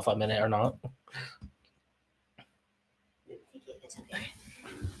 I don't know if I'm in it or not.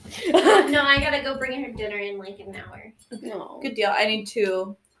 No, I gotta go bring her dinner in like an hour. No. Good deal. I need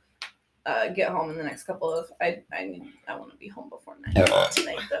to get home in the next couple of. I want to be home before 9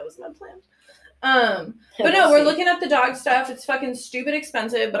 tonight. That was my plan. But no, we're looking at the dog stuff. It's fucking stupid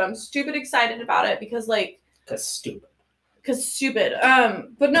expensive, but I'm stupid excited about it because Cause stupid. stupid.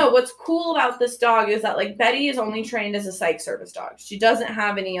 But no, what's cool about this dog is that like Betty is only trained as a psych service dog. She doesn't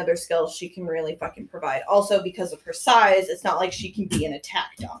have any other skills she can really fucking provide. Also, because of her size, it's not like she can be an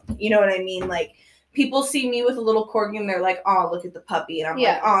attack dog. You know what I mean? Like people see me with a little corgi and they're like, "Oh, look at the puppy," and I'm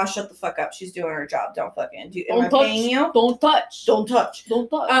like, "Oh, shut the fuck up. She's doing her job. Don't fucking do. Am I paying you? Don't touch. Don't touch." Don't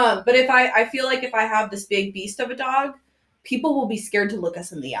touch. But if I feel like if I have this big beast of a dog, people will be scared to look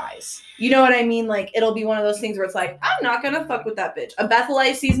us in the eyes. You know what I mean? Like, it'll be one of those things where it's like, I'm not going to fuck with that bitch. A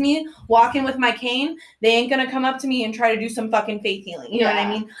Bethelite sees me walking with my cane. They ain't going to come up to me and try to do some fucking faith healing. You know what I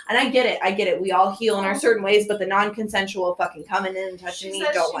mean? And I get it. We all heal in our certain ways, but the non-consensual fucking coming in and touching She me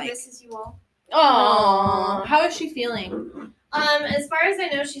says don't she like. misses you all. Aww. How is she feeling? As far as I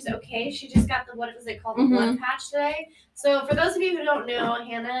know, she's okay. She just got the, what is it called, the blood patch today. So for those of you who don't know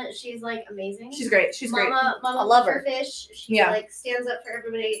Hannah, she's like amazing. She's great. She's great. Mama I love her. fish. She Yeah. like stands up for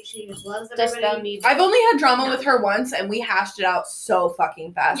everybody. She just loves Just everybody. found me. I've only had drama with her once, and we hashed it out so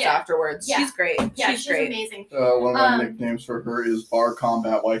fucking fast Yeah. afterwards. Yeah. She's great. Yeah, she's great. amazing. One of my nicknames for her is Bar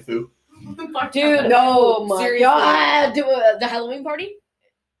Combat Waifu. Dude, No, oh my seriously. god. The Halloween party?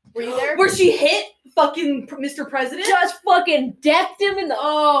 Were you there? Where she hit fucking Mr. President? Just fucking decked him in the.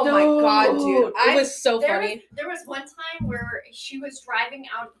 Oh my god, dude. It was so funny. There was one time where she was driving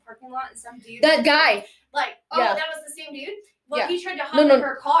out of the parking lot and some dude. That guy. Like, Yeah. that was the same dude? Well, Yeah. he tried to No, hug no.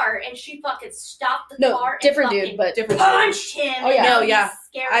 her car and she fucking stopped the No, car. different and dude, fucking but different punched him. Oh, yeah. And No, he yeah.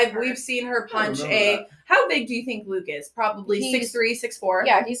 scared her. We've seen her punch remember a. that. How big do you think Luke is? Probably He's- 6'3", 6'4".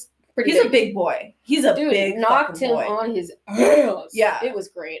 Yeah, he's pretty He's big. a big boy. He's a Dude, big knocked fucking him boy. on his ass. Yeah. It was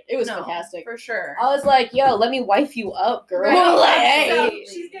great. It was No, fantastic. for sure. I was like, yo, let me wife you up, girl. Right. Like, So, hey.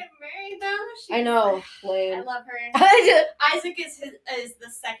 she's getting married though. I know. I Lame. love her. I just- Isaac is the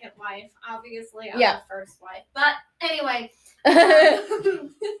second wife, obviously. I'm Yeah. the first wife. But anyway.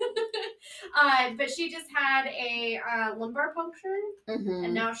 But she just had a lumbar puncture, and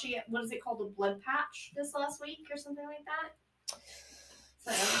Mhm. now she, what is it called, a blood patch this last week or something like that.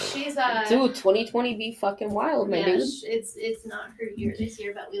 So she's Dude, 2020 be fucking wild, my dude. it's not her year this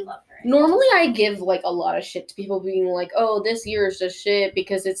year, but we love her. Normally, I give like a lot of shit to people being like, "Oh, this year is just shit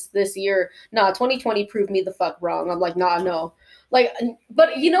because it's this year." Nah, 2020 proved me the fuck wrong. I'm like, nah, no. Like,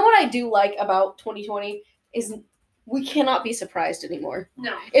 but you know what I do like about 2020 is we cannot be surprised anymore.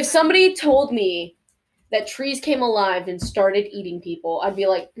 No. If somebody told me that trees came alive and started eating people, I'd be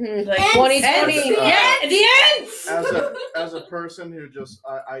like, Like, 2020. the ends. As a person who just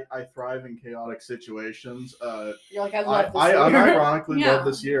I thrive in chaotic situations. You're like, I love this. I year. unironically Yeah. love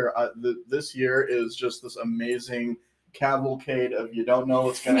this year. This year is just this amazing cavalcade of you don't know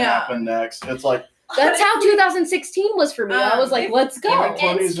what's gonna Yeah. happen next. It's like That's how 2016 was for me. I was like, let's go.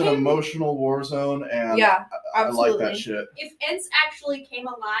 2020 is an Ents came- emotional war zone, and Yeah, I like absolutely. that shit. If Ents actually came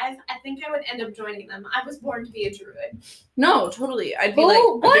alive, I think I would end up joining them. I was born to be a druid. No, totally. I'd be Who?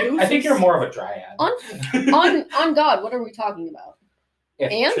 like, What? I think you're more of a dryad. On God, what are we talking about?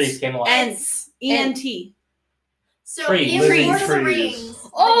 If ants? trees came alive. Ents. ENT. So Trees. in Living Lord of the trees. Rings, the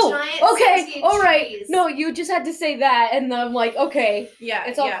Oh, giant okay, sentient all right. trees. No, you just had to say that, and I'm like, okay, Yeah,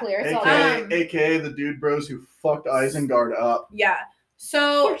 it's all yeah. clear. It's all AKA, clear. AKA the dude bros who fucked Isengard up. Yeah.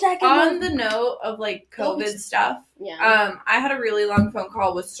 So We're talking on about- the note of like COVID stuff, Yeah. I had a really long phone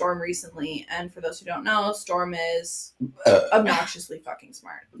call with Storm recently, and for those who don't know, Storm is obnoxiously fucking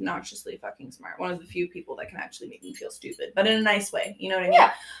smart. Obnoxiously fucking smart. One of the few people that can actually make me feel stupid, but in a nice way. You know what I mean?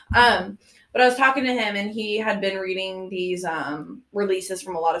 Yeah. But I was talking to him, and he had been reading these releases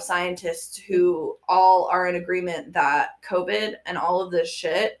from a lot of scientists who all are in agreement that COVID and all of this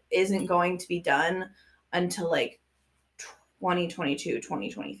shit isn't going to be done until like 2022,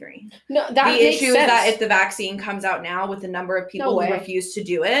 2023. No, that The makes issue is sense. that if the vaccine comes out now with the number of people No who way. refuse to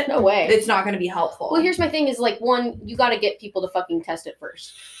do it, no way. it's not going to be helpful. Well, here's my thing: is like one, you got to get people to fucking test it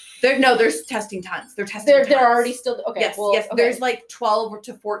first. There's testing tons. They're testing. They're tons. already still okay. Yes, well, yes. okay. There's like 12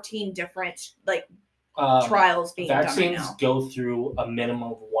 to 14 different like trials being done right Vaccines now. go through a minimum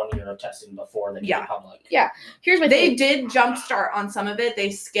of 1 year of testing before they can Yeah. be public. Here's my They thing. did jumpstart on some of it. They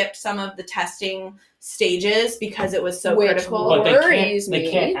skipped some of the testing stages because it was so Which critical. But worries they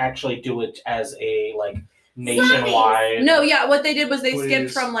me. can't actually do it as a like nationwide. No, yeah, what they did was they skipped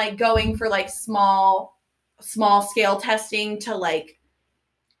Please. from like going for like small scale testing to like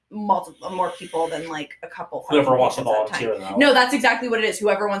multiple more people than like a couple. Whoever fucking wants to patients at a time. volunteer though. No, that's exactly what it is.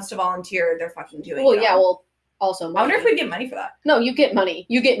 Whoever wants to volunteer, they're fucking doing Well, it. yeah. on. Well, also, I wonder money. if we'd get money for that. No, you get money.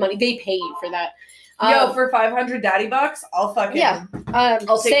 You get money. They pay you for that. Yo, for 500 daddy bucks, I'll fucking Yeah.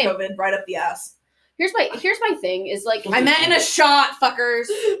 I'll take same. COVID right up the ass. Here's my thing is like I meant in a shot, fuckers.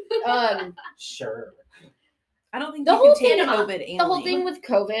 Sure. I don't think The you whole can take thing- COVID. the whole thing with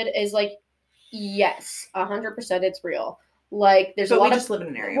COVID is like, yes, 100% it's real. Like, there's So a we lot just of live in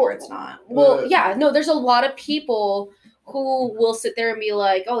an area where it's not. well, yeah, no, there's a lot of people who will sit there and be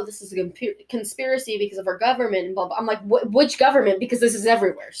like, "Oh, this is a conspiracy because of our government." And blah blah. I'm like, which government? Because this is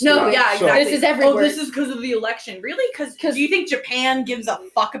everywhere. No, stupid. yeah, So- exactly. This is everywhere. Oh, this is because of the election. Really? Because 'Cause- do you think Japan gives a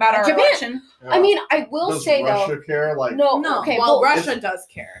fuck about our Japan- election? I mean, I will Does say Russia though, care? Like no, No. okay, well, well, Russia does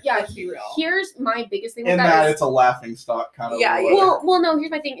care. yeah, Let's be real. here's my biggest thing with in that that is- it's a laughing stock kind of. Yeah, war. yeah. well, no,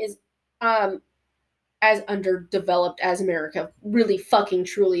 here's my thing is, as underdeveloped as America really fucking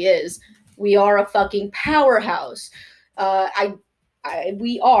truly is, we are a fucking powerhouse.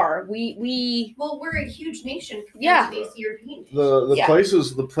 We are. We Well, we're a huge nation compared Yeah. to these European nations. the Yeah.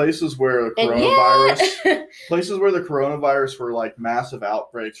 places where the and coronavirus yeah. places where the coronavirus were like massive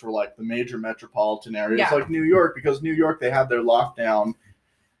outbreaks were like the major metropolitan areas Yeah. like New York, because New York they had their lockdown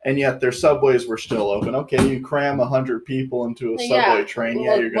and yet their subways were still open. Okay, you cram 100 people into a Yeah. subway train,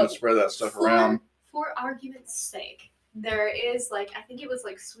 yeah, you're gonna Look, spread that stuff around. For argument's sake, there is like I think it was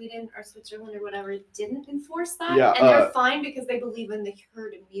like Sweden or Switzerland or whatever didn't enforce that, Yeah, and they're fine because they believe in the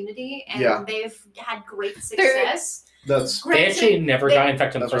herd immunity and Yeah. they've had great success. That's They Granted, actually never they- got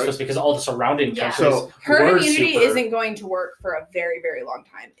infected in the That's first right. place because all the surrounding Yeah. countries So, Herd were immunity super. isn't going to work for a very, very long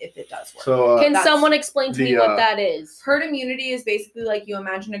time if it does work. so Can That's someone explain to me the, what that is? Herd immunity is basically like you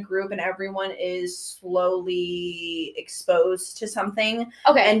imagine a group and everyone is slowly exposed to something,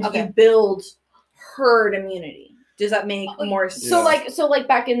 Okay, and okay. you build herd immunity. Does that make Oh, more So Yeah. like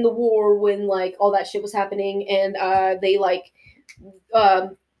back in the war when like all that shit was happening and they like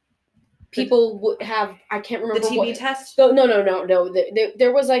people would have I can't the remember TB what test? no.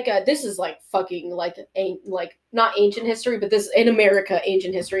 There was like this is like fucking like not ancient history, but this in America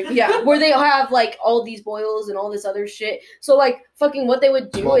ancient history. Yeah. Where they have like all these boils and all this other shit. So like fucking what they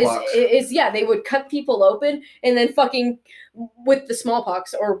would do Smallpox. is yeah, they would cut people open and then fucking with the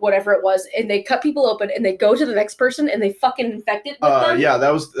smallpox or whatever it was, and they cut people open and they go to the next person and they fucking infect it with them. yeah,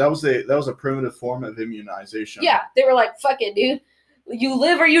 that was a primitive form of immunization. Yeah, they were like, fuck it, dude. you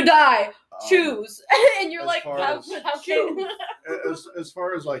live or you die. Um, Choose. And you're as like, far how as- can as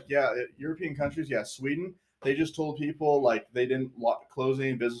far as like European countries, Sweden, they just told people like they didn't close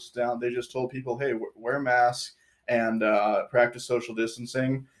any business down. They just told people, hey, wear masks and practice social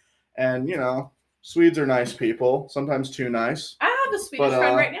distancing. And Swedes are nice people, sometimes too nice. I have a Swedish But,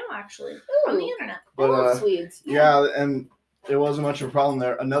 friend right now, actually, on the Ooh, internet. I But love Swedes. yeah, and it wasn't much of a problem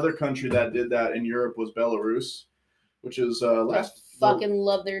there. Another country that did that in Europe was Belarus, which is I fucking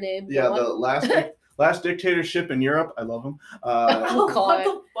love their name. the Go on. last dictatorship in Europe. I love them. Oh, God. What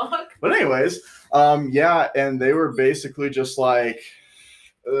the fuck? But anyways, and they were basically just like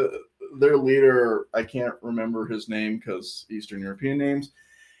their leader. I can't remember his name because Eastern European names.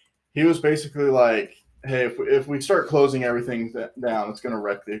 He was basically like, hey, if we start closing everything down, it's going to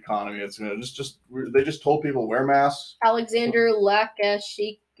wreck the economy. It's going to they just told people wear masks. Alexander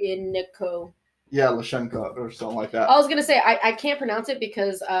Lukashenko. Yeah, Lashenko or something like that. I was gonna say I can't pronounce it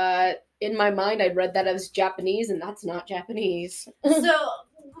because in my mind I'd read that as Japanese and that's not Japanese. So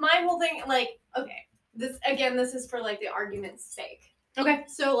my whole thing, like, okay, this is for like the argument's sake. Okay.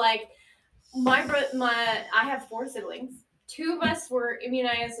 So like, I have 4 siblings. 2 of us were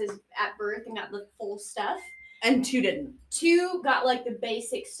immunized at birth and got the full stuff. And 2 didn't. 2 got like the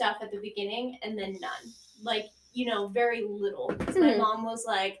basic stuff at the beginning, and then none. Like, very little. 'Cause my mom was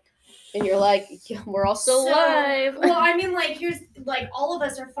like, And you're like, yeah, we're all still alive. Well, I mean, like, here's like all of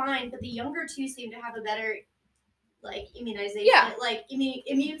us are fine, but the younger 2 seem to have a better like immunization, like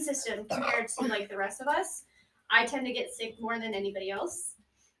immune system compared to like the rest of us. I tend to get sick more than anybody else.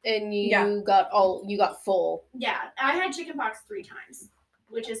 And you got full. Yeah, I had chickenpox 3 times,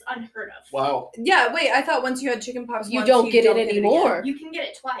 which is unheard of. Wow. Yeah, wait, I thought once you had chickenpox You once, don't get it again. anymore. You can get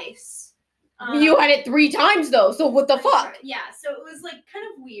it twice. You had it 3 times though, so what the fuck? Yeah, so it was like kind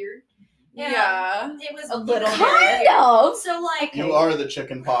of weird. Yeah. It was A little bit. Kind of. So like You are the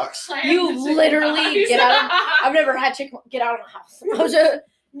chicken pox. You literally get out of, I've never had chicken get out of the house.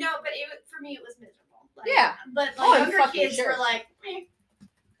 No, but for me it was miserable. Like, Yeah. But Oh, I'm younger fucking kids sure. were like, eh.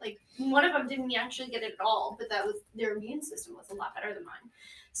 Like one of them didn't actually get it at all, but that was their immune system was a lot better than mine.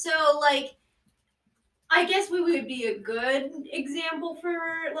 So like, I guess we would be a good example for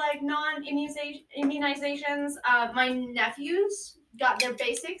like non-immunizations. My nephews got their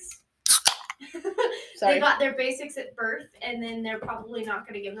basics. Sorry. They got their basics at birth, and then they're probably not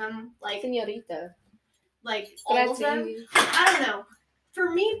going to give them like Señorita. all of them. I don't know.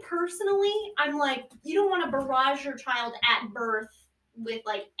 For me personally, I'm like, you don't want to barrage your child at birth with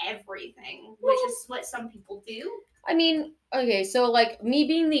like everything, which is what some people do. I mean, okay, so like me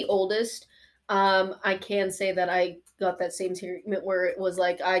being the oldest, I can say that I got that same treatment where it was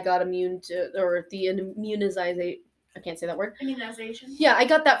like I got immune to, or the immunization. I can't say that word. Immunization. Yeah, I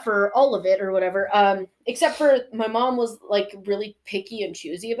got that for all of it or whatever. Except for my mom was like really picky and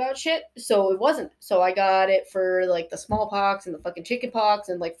choosy about shit, so it wasn't. So I got it for like the smallpox and the fucking chickenpox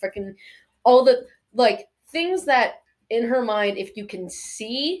and like freaking all the like things that in her mind, if you can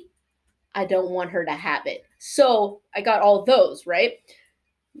see, I don't want her to have it. So I got all those, right?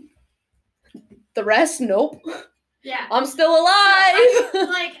 The rest, nope. Yeah. I'm still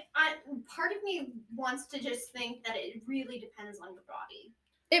alive. Part of me wants to just think that it really depends on your body.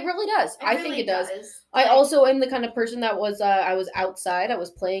 It really does. I think really it does. Like, I also am the kind of person that was I was outside. I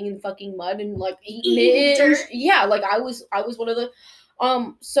was playing in fucking mud and like eating dirt. Yeah, like I was one of the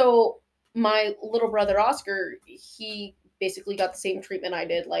so my little brother Oscar, he basically got the same treatment I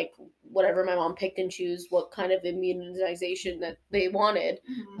did, like whatever my mom picked and choose what kind of immunization that they wanted.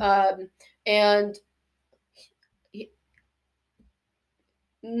 Mm-hmm. And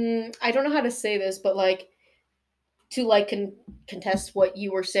I don't know how to say this, but like to like contest what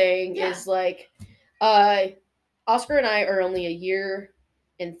you were saying is like Oscar and I are only a year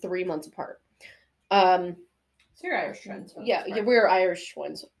and 3 months apart. So you're Irish twins. Yeah, we're Irish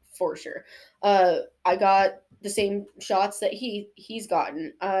twins for sure. I got the same shots that he's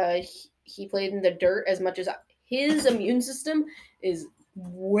gotten. He played in the dirt as much as his immune system is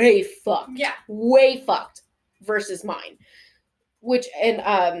way fucked. Yeah. Way fucked versus mine. Which,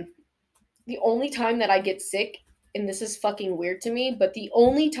 and the only time that I get sick, and this is fucking weird to me, but the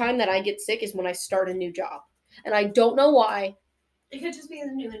only time that I get sick is when I start a new job. And I don't know why. It could just be in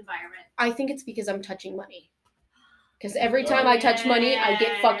a new environment. I think it's because I'm touching money. Because every time I touch money, I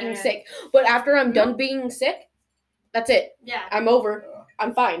get fucking sick. But after I'm done being sick, that's it. Yeah. I'm over.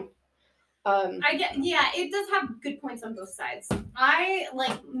 I'm fine. It does have good points on both sides. I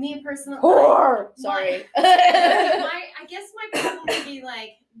like me personally. Sorry. I guess my problem would be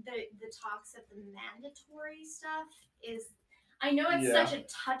like the talks of the mandatory stuff is. I know it's Yeah. such a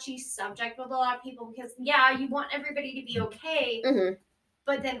touchy subject with a lot of people because you want everybody to be okay, Mhm.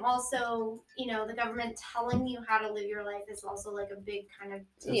 but then also, the government telling you how to live your life is also like a big kind of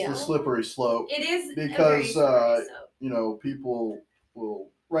It's Yeah. a slippery slope. It is Because, so people will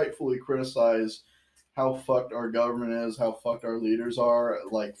rightfully criticize how fucked our government is, how fucked our leaders are,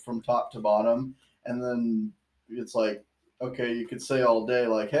 like from top to bottom. And then it's like, okay, you could say all day,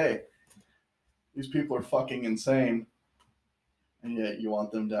 like, hey, these people are fucking insane. And yet you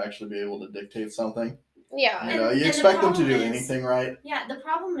want them to actually be able to dictate something. Yeah. You know, And you the expect them to problem do is- anything right. Yeah, the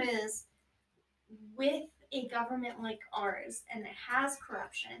problem is with a government like ours, and it has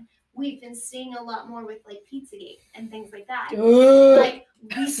corruption. We've been seeing a lot more with like Pizzagate and things like that. Like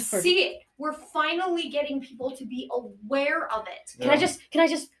we Sorry. see it. We're finally getting people to be aware of it. Can I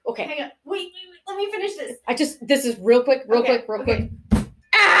just okay. Hang on. Wait, let me finish this. This is real quick. Okay.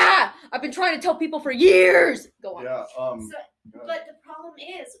 Ah! I've been trying to tell people for years. Go on. Yeah. But the problem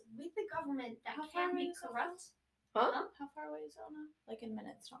is with the government that How far can away be is it? corrupt. Huh? How far away is Ona? Like in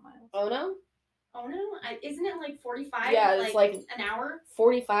minutes, not miles. Oh no. Oh no, isn't it like 45? Yeah, it's like an hour.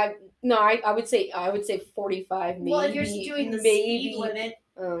 45. No, I would say 45. Maybe. Well, if you're doing the maybe. speed limit.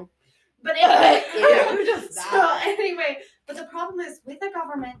 Oh. But anyway, Yeah. Who does so that? anyway, but the problem is with a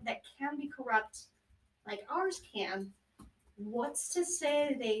government that can be corrupt, like ours can. What's to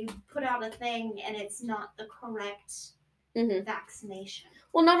say they put out a thing and it's not the correct Mhm. vaccination?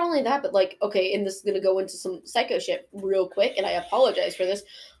 Well, not only that, but like, okay, and this is gonna go into some psycho shit real quick, and I apologize for this.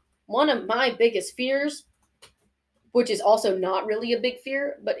 One of my biggest fears, which is also not really a big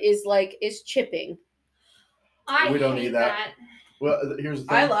fear, but is chipping. I We don't hate need that. Well, here's the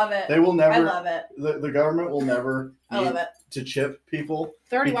thing. I love it. They will never. I love it. The government will never I love need it. to chip people.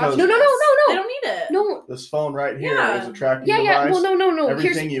 They're already Because- watching. No. They don't need it. No. This phone right here Yeah. is a tracking Yeah. device. Well, no.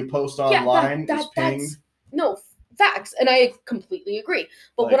 Everything you post online is pinged. No facts, and I completely agree.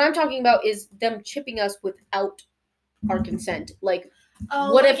 But what Like- I'm talking about is them chipping us without our consent. Like,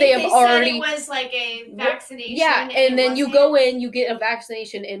 Oh, what like if they have already? said it was like a vaccination? Yeah, and then you it go wasn't? in, you get a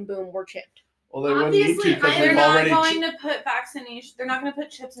vaccination, and boom, we're chipped. Well, they wouldn't need Obviously, to because They're they've not already. going to put vaccination. They're not going to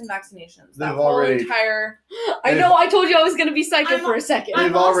put chips in vaccinations. That They've whole already- entire. I know. I told you I was gonna be psycho I'm- for a second. They've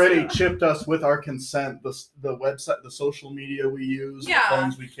I'm also- already chipped us with our consent. The website, the social media we use, Yeah. the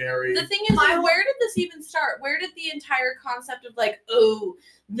phones we carry. The thing is, My like, whole- where did this even start? Where did the entire concept of like, oh,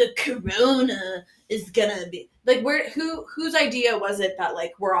 the corona is gonna be like, whose idea was it that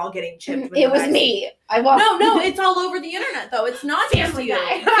like we're all getting chipped? With It the was vaccine? me. I walked. No, it's all over the internet though. It's not just Family you.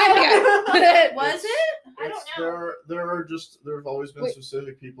 Guy. Was it? I don't It's- know. There've always been Wait.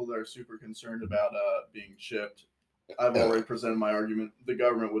 specific people that are super concerned about being chipped. I've already presented my argument. The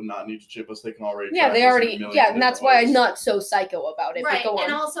government would not need to chip us. They can already. Yeah, track they us in a already. million Yeah, and that's why I'm different not so psycho about it. Right, But go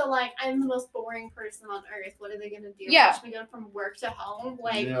and on. also like I'm the most boring person on earth. What are they gonna do? Yeah. Watch me go from work to home?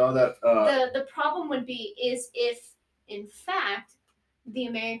 ways. Like You know that. the problem would be is if in fact the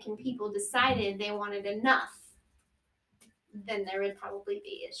American people decided they wanted enough, then there would probably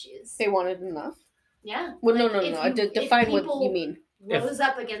be issues. They wanted enough. Yeah. Well, Like, no. if I you- did if define what people you mean. Rose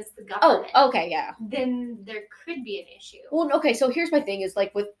up against the Oh, government. okay, yeah. Then there could be an issue. Well, okay. So here's my thing: is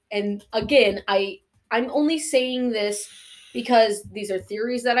like with, and again, I'm only saying this because these are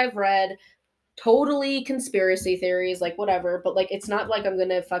theories that I've read. Totally conspiracy theories, like whatever. But like, it's not like I'm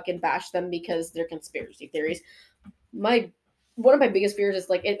gonna fucking bash them because they're conspiracy theories. One of my biggest fears is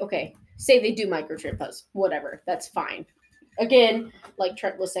like, okay, say they do microchip us, whatever. That's fine. Again, like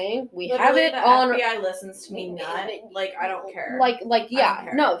Trent was saying, we have Literally, it the on. FBI listens to me nut. Like I don't care. Like yeah,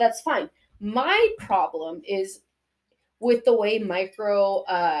 care. no, that's fine. My problem is with the way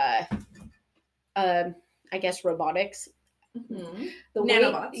I guess robotics, Mhm. the way,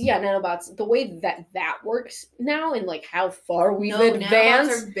 Nanobots. yeah, nanobots, the way that works now, and like how far we've No, nanobots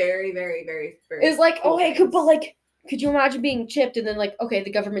advanced are very, very, very, very. is like, cool okay, things. but like, could you imagine being chipped and then like, okay,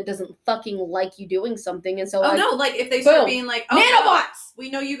 the government doesn't fucking like you doing something, and so Oh like, no! Like if they start boom. being like, oh, Nanobots! we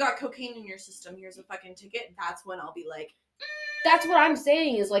know you got cocaine in your system. Here's a fucking ticket. That's when I'll be like, that's what I'm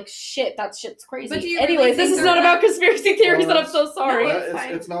saying is like, shit, that shit's crazy. But do you really Anyways, this think is they're not gonna- about conspiracy theories, and I'm so sorry. No, That- it's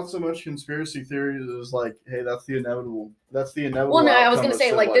fine. it's not so much conspiracy theories as like, hey, that's the inevitable. That's the inevitable. Well, no, I was outcome gonna of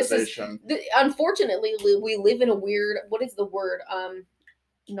say, like, this is- civilization. Unfortunately, we live in a weird. What is the word?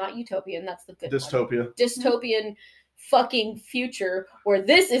 Not utopian. That's the good one. Dystopia. Dystopian fucking future where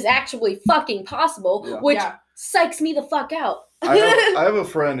this is actually fucking possible, Yeah. which yeah. psychs me the fuck out. I have a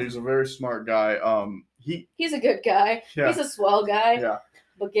friend who's a very smart guy. He's a good guy. Yeah. He's a swell guy. Yeah.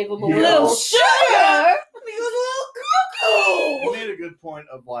 But give him a He, little uh, sugar. he made a good point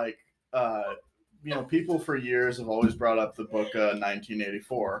of like people for years have always brought up the book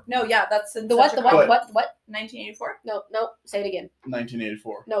 1984. No, yeah, that's The what? The what? But- What? 1984. No. Say it again.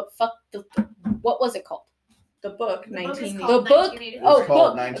 1984. No. Fuck the. What was it called? The book, The book is 1984. called The book. 1984. Oh, It's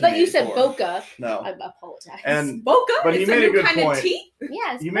called book. I thought you said 1984. Boca. No. I apologize. And Boca. But he it's made a a new good kind point. of tea.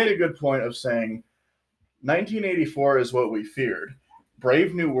 yes, you made a good point of saying 1984 is what we feared.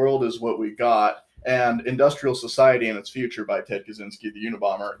 Brave New World is what we got. And Industrial Society and Its Future by Ted Kaczynski, the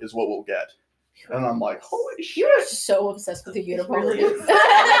Unabomber, is what we'll get. And I'm like, holy shit. You are so obsessed with the It Unabomber. really is.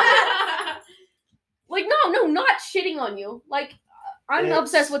 Like, no, not shitting on you. Like, I'm It's-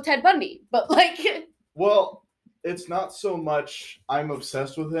 obsessed with Ted Bundy, but like, Well, it's not so much I'm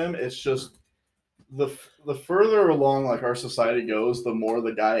obsessed with him. It's just the further along like our society goes, the more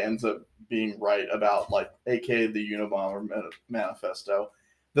the guy ends up being right about like, aka the Unabomber manifesto,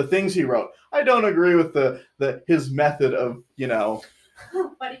 the things he wrote. I don't agree with the his method of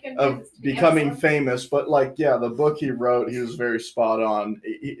But he can of do this to be becoming excellent. famous, but like the book he wrote, he was very spot on.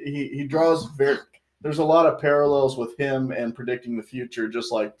 He draws very. There's a lot of parallels with him and predicting the future,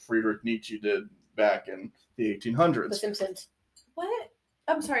 just like Friedrich Nietzsche did back in the The 1800s. Simpsons. What?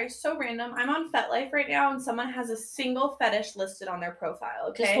 I'm sorry, so random. I'm on FetLife right now, and someone has a single fetish listed on their profile.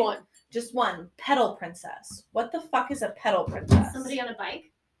 Okay, Just one. Just one. Pedal princess. What the fuck is a pedal princess? Somebody on a bike.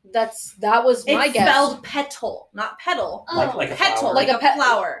 That was my It's guess. spelled petal, not pedal. Oh, Like a Petal, flower. like a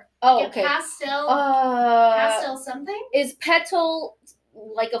flower. Oh, like a okay. pastel. Pastel something. Is petal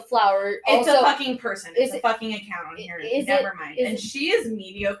like a flower? It's also, a fucking person. It's is a it- fucking account on here. is Never it- mind. is And it- she is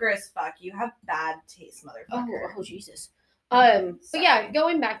mediocre as fuck. You have bad taste, motherfucker. Oh Jesus. But yeah, Sorry.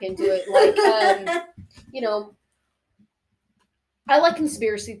 going back into it, like, I like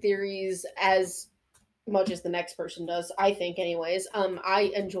conspiracy theories as much as the next person does, I think, anyways.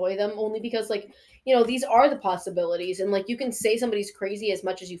 I enjoy them only because, like, these are the possibilities, and like, you can say somebody's crazy as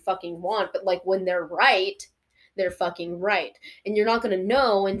much as you fucking want, but like, when they're right, they're fucking right, and you're not gonna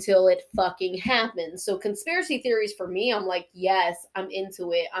know until it fucking happens. So conspiracy theories for me, I'm like, yes, I'm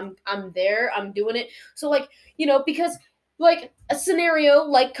into it. I'm there. I'm doing it. So like, because like a scenario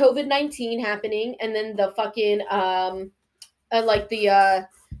like COVID-19 happening, and then the fucking like the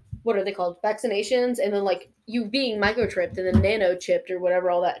what are they called, vaccinations, and then like you being microchipped and then nanochipped or whatever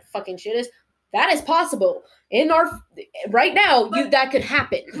all that fucking shit is. That is possible in our right now. That could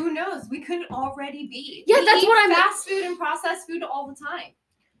happen. Who knows? We could already be. Yeah, We that's eat what I'm- fast food and processed food all the time.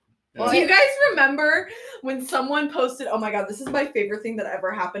 Do you guys remember when someone posted, oh my god, this is my favorite thing that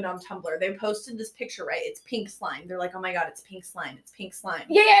ever happened on Tumblr. They posted this picture, right? It's pink slime. They're like, oh my god, it's pink slime. It's pink slime.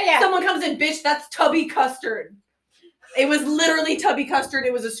 Yeah. Someone comes in, bitch, that's tubby custard. It was literally tubby custard.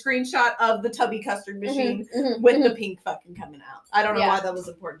 It was a screenshot of the tubby custard machine Mhm, with mhm. the pink fucking coming out. I don't know Yeah. why that was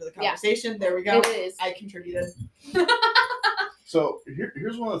important to the Yeah. conversation. There we go. It is. I contributed. So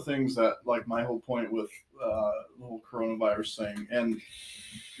here's one of the things that, like, my whole point with the whole coronavirus thing, and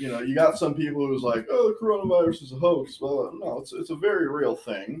you got some people who's like, oh, the coronavirus is a hoax. Well, no, it's a very real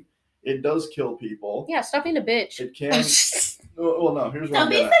thing. It does kill people. Yeah, stop being a bitch. It can. Well, no. Here's what I'm Don't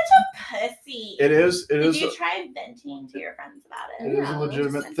be getting such at. a pussy. It is. It Did is. you try venting to your friends about it? It is a Yeah,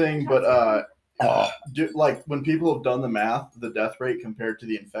 legitimate thing, but like when people have done the math, the death rate compared to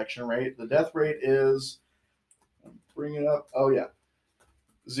the infection rate, the death rate is, bring it up. Oh yeah,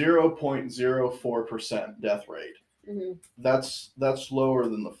 0.04% death rate. Mhm. That's lower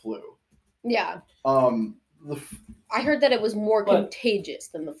than the flu. Yeah, The I heard that it was more But- contagious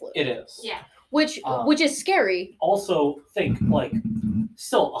than the flu. It is. Yeah. which Uh, is scary. Also, think like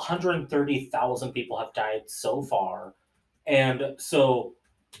still 130,000 people have died so far, and so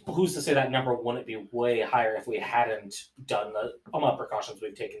who's to say that number wouldn't be way higher if we hadn't done the precautions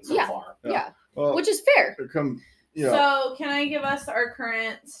we've taken so Yeah. far? Yeah, well, which is fair. So can I give us our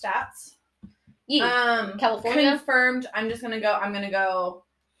current stats? Yeah. California? Confirmed. I'm gonna go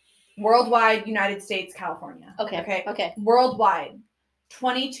worldwide, United States, California. Okay. Worldwide,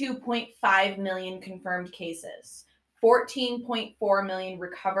 22.5 million confirmed cases, 14.4 million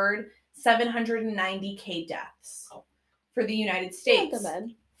recovered, 790K deaths. Oh. For the United Not States, that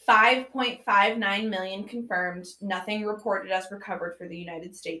bad. 5.59 million confirmed, nothing reported as recovered for the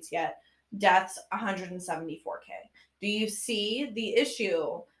United States yet. Deaths, 174K. Do you see the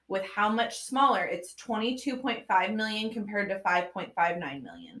issue with how much smaller? It's 22.5 million compared to 5.59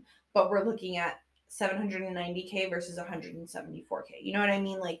 million, but we're looking at 790K versus 174K. You know what I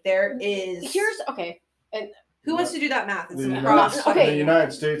mean? Like, there is. Who wants to do that math? It's the, across. United, okay. the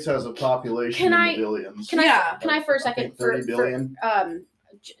United States has a population Can in I- the billions. Can Yeah. I for a I second think 30 billion.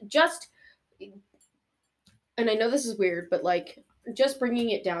 just, and I know this is weird, but like just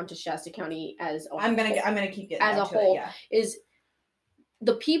bringing it down to Shasta County as a I'm gonna whole keep getting as back a to it, whole yeah. is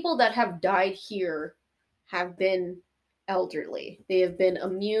the people that have died here have been elderly. They have been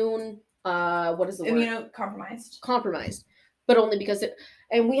immune. What is the word? Immunocompromised. Compromised, but only because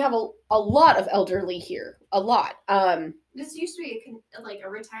and we have a lot of elderly here. A lot. This used to be a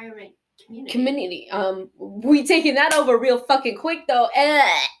retirement community. We taking that over real fucking quick though.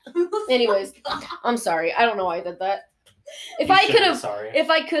 Anyways, I'm sorry. I don't know why I did that. If You I shouldn't could be have, sorry. if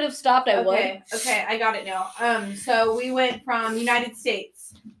I could have stopped, I would. Okay, I got it now. So we went from United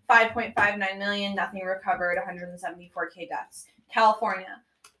States, 5.59 million, nothing recovered, 174K deaths. California,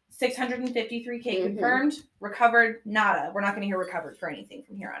 653K Mhm. confirmed, recovered nada. We're not going to hear recovered for anything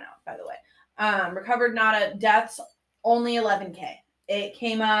from here on out, by the way. Recovered nada, deaths only 11K. It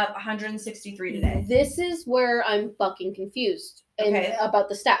came up 163 today. This is where I'm fucking confused Okay. about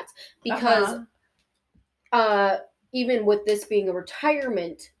the stats because even with this being a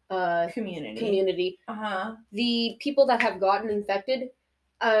retirement community, the people that have gotten infected,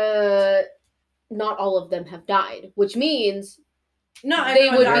 not all of them have died, which means Not They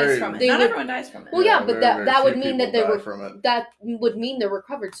everyone would- dies from it. they Not would- everyone dies from it. well, yeah, but very, that very that would few mean that people they die were from it. that would mean they're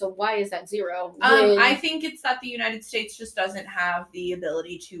recovered. So why is that zero? when- I think it's that the United States just doesn't have the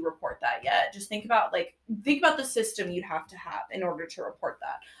ability to report that yet. Just think about the system you'd have to have in order to report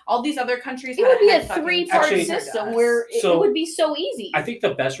that. All these other countries it had would be a head fucking 3-part Actually- system where it So- would be so easy. I think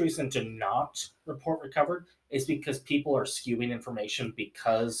the best reason to not report recovered is because people are skewing information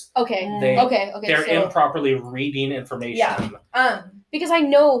because Okay, They- okay. they're So, improperly reading information. Yeah. because I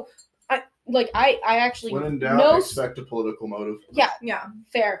know, I actually When in doubt, know expect a political motive. Yeah.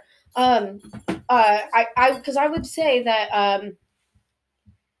 fair. Because I would say that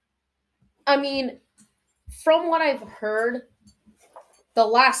I mean, from what I've heard, the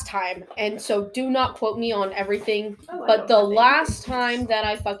last time, and so do not quote me on everything, but the last time that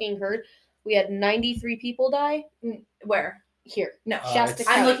I fucking heard, we had 93 people die Where? here. No. Shasta it's-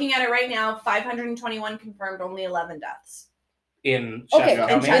 I'm County. looking at it right now. 521 confirmed, only 11 deaths. In Okay,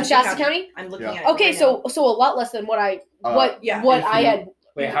 Shasta in County. Shasta County. I'm looking Yeah. at it. Okay, right so a lot less than what I what if I you- had.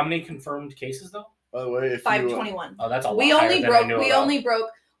 Wait, how many confirmed cases though? By the way, if now. you 521. Oh, that's a lot We higher only than I broke. knew We about. only broke.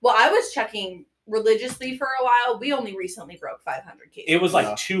 Well, I was checking religiously for a while. We only recently broke 500 cases. It was like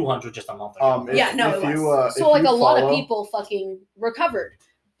Yeah. 200 just a month ago. if, Yeah, no, if it you, was. So if like you a lot of follow- people fucking recovered.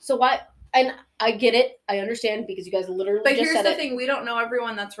 So and I get it. I understand because you guys literally But just here's said the it. thing: we don't know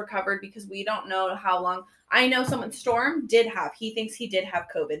everyone that's recovered because we don't know how long. I know someone. Storm did have. He thinks he did have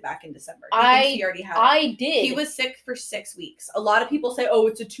COVID back in December. He thinks he already had. I did. He was sick for 6 weeks. A lot of people say, "Oh,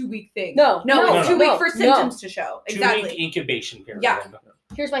 it's a 2-week thing." No, no, it's 2 weeks for no. symptoms to show. 2-week Exactly. incubation period. Yeah.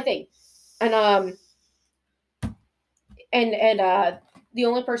 Here's my thing, and the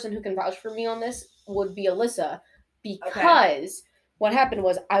only person who can vouch for me on this would be Alyssa, because what happened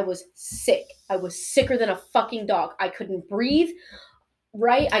was I was sick. I was sicker than a fucking dog. I couldn't breathe.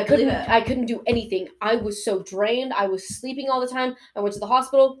 Right? I believe it. couldn't do anything. I was so drained. I was sleeping all the time. I went to the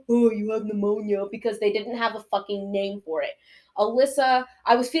hospital. Oh, you have pneumonia, because they didn't have a fucking name for it. Alyssa,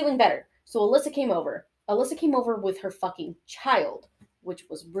 I was feeling better. So Alyssa came over. Alyssa came over with her fucking child, which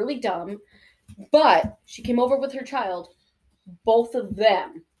was really dumb. But she came over with her child. Both of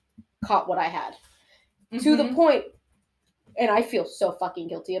them caught what I had. To the Mhm. point, and I feel so fucking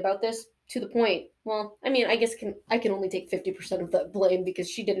guilty about this, to the point, well, I mean, I guess I can only take 50% of the blame because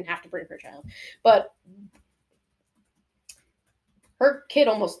she didn't have to bring her child. But her kid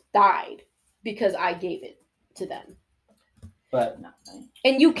almost died because I gave it to them. But Not funny.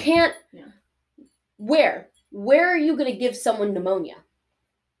 And you can't. Yeah. Where are you going to give someone pneumonia?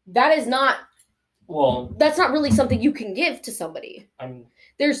 That's not really something you can give to somebody.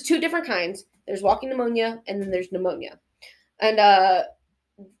 There's 2 different kinds. There's walking pneumonia, and then there's pneumonia. And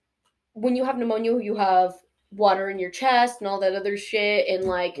when you have pneumonia, you have water in your chest and all that other shit, and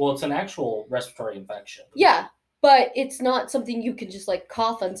it's an actual respiratory infection. yeah, but it's not something you can just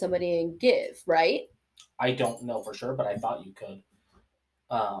cough on somebody and give, right? I don't know for sure, but I thought you could.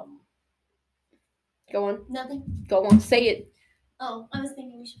 Go on. Nothing. Go on. Say it. Oh, I was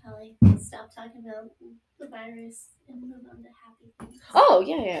thinking we should probably stop talking about the virus and move on to happy things. Oh,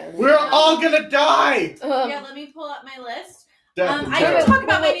 yeah. We're all gonna die. Yeah, let me pull up my list. Death and I terror. can talk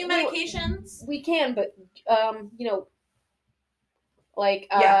about my Wait, new wait, medications. we can, but Yeah,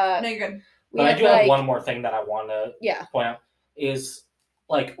 no, you're good. But I do have one more thing that I want to Yeah. point out is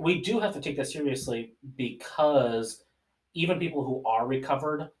we do have to take this seriously, because even people who are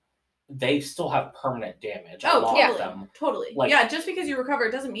recovered, they still have permanent damage. A Oh, lot totally. of them. Totally. Yeah, just because you recover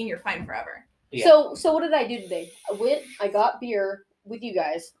doesn't mean you're fine forever. Yeah. So what did I do today? I got beer with you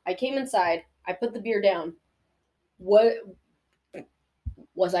guys. I came inside. I put the beer down. What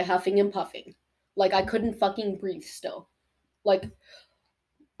was I huffing and puffing? I couldn't fucking breathe still.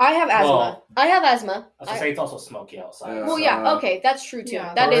 I have asthma. Well, I have asthma. I was gonna say it's also smoky outside. Yeah. Well, yeah, okay, that's true too.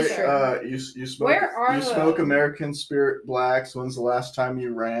 Yeah, That is Sorry, true. You smoke. Where are you smoke the- American Spirit Blacks. When's the last time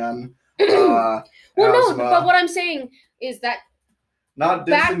you ran? Well, no, asthma. but what I'm saying is that Not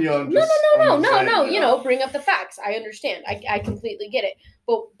back- dissing you. I'm no, just, I'm just saying, you know, bring up the facts. I understand. I completely get it.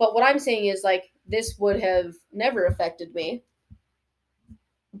 But what I'm saying is like this would have never affected me.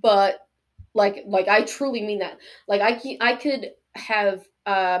 But like I truly mean that. Like I could have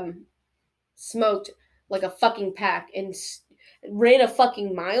smoked like a fucking pack and ran a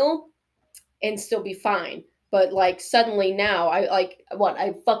fucking mile and still be fine. But like suddenly now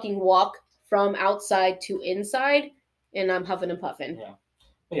I fucking walk from outside to inside and I'm huffing and puffing. Yeah.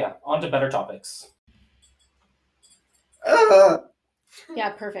 But yeah, on to better topics. Yeah,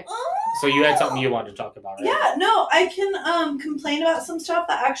 perfect. So you had something you wanted to talk about, right? Yeah, no, I can complain about some stuff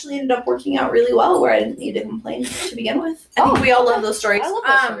that actually ended up working out really well where I didn't need to complain to begin with. I think we all love those stories. I love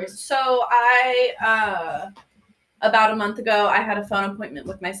those stories. So I about a month ago I had a phone appointment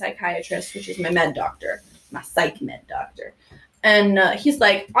with my psychiatrist, which is my med doctor, my psych med doctor. And he's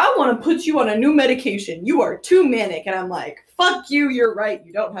like, I want to put you on a new medication. You are too manic. And I'm like, fuck you, you're right.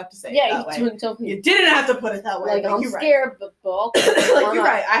 You don't have to say it that way. You didn't have to put it that way. Like I'm you're right. scared, but Like you're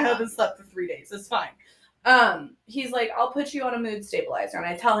right. I haven't slept for 3 days. It's fine. He's like, I'll put you on a mood stabilizer, and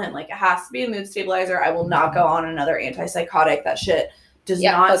I tell him like it has to be a mood stabilizer. I will not go on another antipsychotic. That shit does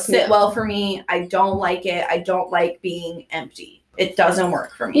not sit well for me. I don't like it. I don't like being empty. It doesn't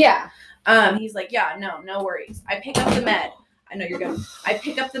work for me. Yeah. He's like, yeah, no worries. I pick up the med. I know you're good. I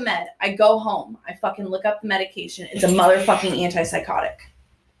pick up the med. I go home. I fucking look up the medication. It's a motherfucking antipsychotic.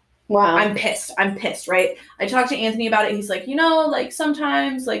 Wow. I'm pissed, right? I talked to Anthony about it. He's like, like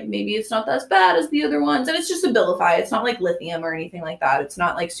sometimes like maybe it's not as bad as the other ones. And it's just Abilify. It's not like lithium or anything like that. It's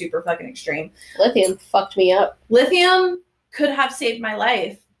not like super fucking extreme. Lithium fucked me up. Lithium could have saved my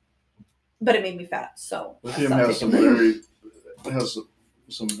life, but it made me fat. So lithium has some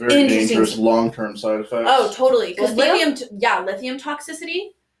very dangerous long-term side effects. Oh, totally. Because Lithium? lithium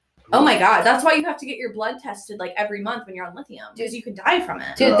toxicity. Oh my god, that's why you have to get your blood tested like every month when you're on lithium, because you could die from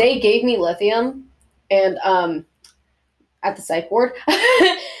it. Dude, they gave me lithium and at the psych ward.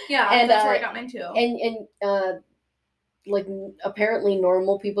 Yeah, and that's where I got mine too. And like apparently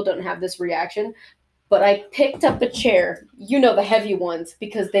normal people don't have this reaction, but I picked up a chair, the heavy ones,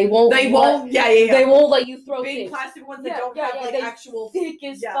 because they won't They won't let you throw big things. plastic ones that Yeah, don't yeah, have yeah, like they actual thick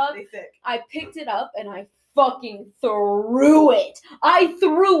as fuck. they thick. I picked it up and I fucking threw it. I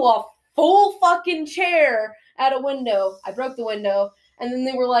threw a full fucking chair at a window. I broke the window, and then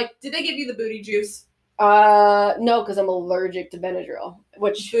they were like, Did they give you the booty juice? no, because I'm allergic to Benadryl,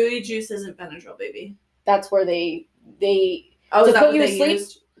 which Booty juice isn't Benadryl, baby. that's where they Oh, to is that put what you to they sleep?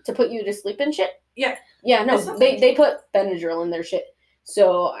 used? To put you to sleep and shit. Yeah. Yeah, no, It's not they put Benadryl in their shit.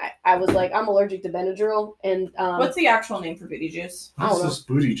 So I was like, I'm allergic to Benadryl, and What's the actual name for booty juice? I What's don't know. this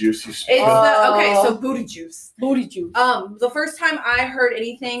booty juice you It's speak of? so booty juice. Booty juice. The first time I heard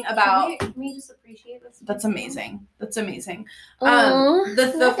anything about Can we just appreciate this? that's amazing. That's amazing. Aw,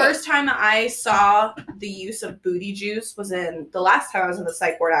 The love it. first time I saw the use of booty juice was in the last time I was in the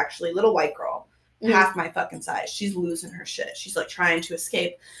psych ward. Actually, little white girl, Mhm. half my fucking size. She's losing her shit. She's like trying to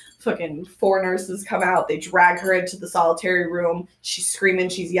escape. Fucking 4 nurses come out. They drag her into the solitary room. She's screaming.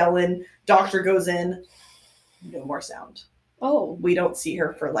 She's yelling. Doctor goes in. No more sound. Oh, We don't see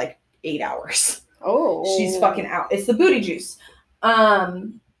her for like 8 hours. oh, She's fucking out. It's the booty juice.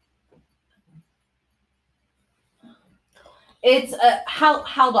 It's a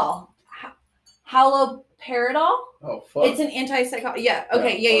Haldol. Haloperidol. Oh fuck. It's an antipsychotic. Yeah.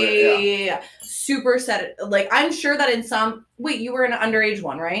 Okay. Yeah. Yeah. Super set. Like I'm sure that in some. Wait, you were an underage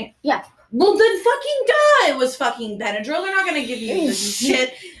one, right? Yeah. Well, then fucking duh. It was fucking Benadryl. They're not gonna give you this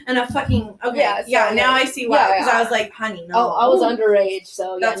shit and a fucking. Okay. Yeah, so, now I see why. yeah, Because yeah. I was like, honey, no. Oh, I was underage,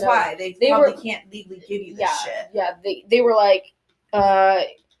 so yeah, That's no. why they probably can't legally give you this shit. Yeah, they were like,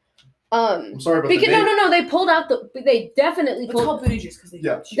 I'm sorry, but because the no, they pulled out they definitely It's pulled, called booty juice because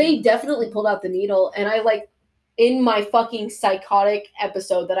they definitely pulled out the needle, and I like, in my fucking psychotic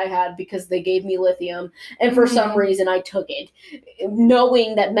episode that I had because they gave me lithium, and for some reason I took it,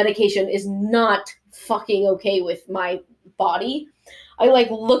 knowing that medication is not fucking okay with my body. I like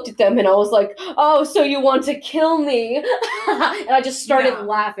looked at them and I was like, "Oh, so you want to kill me?" And I just started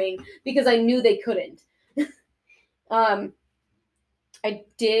laughing because I knew they couldn't. I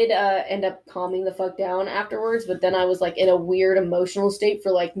did end up calming the fuck down afterwards, but then I was like in a weird emotional state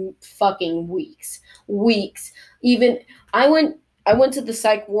for like fucking weeks. Even I went to the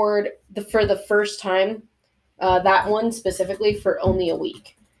psych ward for the first time, that one specifically, for only a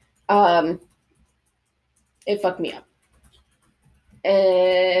week. It fucked me up.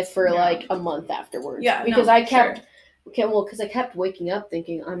 for Yeah. like a month afterwards. Yeah, because no, I kept sure. because I kept waking up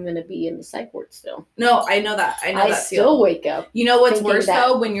thinking I'm gonna be in the psych ward still. No, I know that. I know I that still feel. wake up. You know what's thinking worse that-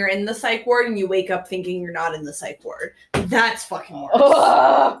 though? When you're in the psych ward and you wake up thinking you're not in the psych ward. That's fucking worse.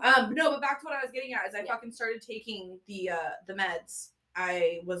 Ugh. No, but back to what I was getting at is I fucking started taking the meds.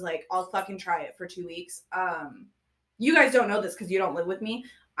 I was like, I'll fucking try it for 2 weeks. You guys don't know this because you don't live with me.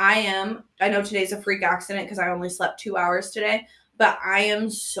 I know today's a freak accident because I only slept 2 hours today, but I am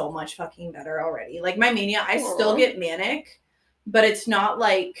so much fucking better already. Like my mania, I still Aw. get manic, but it's not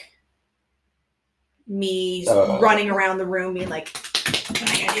like me running around the room being like, what am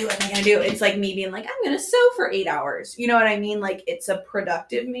I gonna do? What am I gonna do? It's like me being like, I'm gonna sew for 8 hours. You know what I mean? Like it's a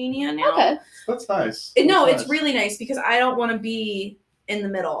productive mania now. Okay. That's nice. No, That's it's really nice because I don't want to be in the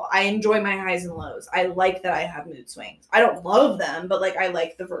middle. I enjoy my highs and lows. I like that I have mood swings. I don't love them, but like I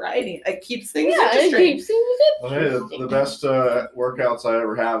like the variety. It keeps things Yeah, it interesting. keeps things Well, hey, the best workouts I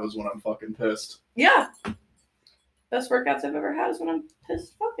ever have is when I'm fucking pissed. Yeah. Best workouts I've ever had is when I'm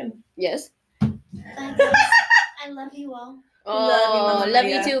pissed fucking. Yes. I love you all. Oh, Mama love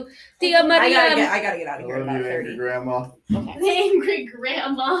you Maria. too, Tia Maria. I gotta get out I of here love at you, about angry 30. grandma. Okay. Angry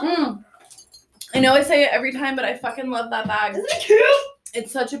grandma. I know I say it every time, but I fucking love that bag. Isn't it cute?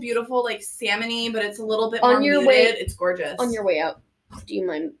 It's such a beautiful, like, salmon-y, but it's a little bit On more your muted. way- It's gorgeous. On your way out, do you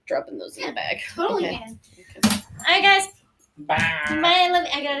mind dropping those in the bag? Totally, Okay. man. Alright, guys. Bye. Bye. I love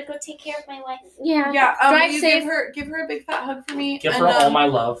you. I gotta go take care of my wife. Yeah. Yeah, Drive will you safe. give her a big fat hug for me. Give And, her all my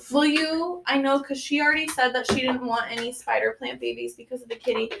love. Will you? I know because she already said that she didn't want any spider plant babies because of the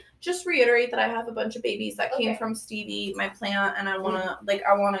kitty. Just reiterate that I have a bunch of babies that came Okay. from Stevie, my plant, and I wanna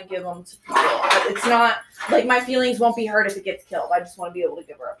give them to people. It's not like my feelings won't be hurt if it gets killed. I just want to be able to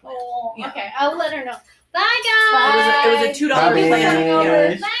give her a plant. Oh, Yeah. okay. I'll let her know. Bye, guys. It was a $2 Bye. plant.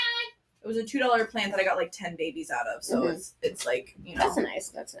 Yeah. Bye. It was a $2 plant that I got like 10 babies out of. So Mhm. it's like, you know.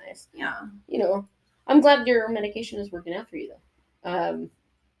 That's nice. Yeah. You know, I'm glad your medication is working out for you though.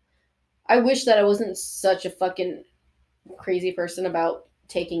 I wish that I wasn't such a fucking crazy person about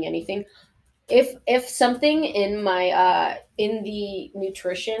taking anything. If something in my in the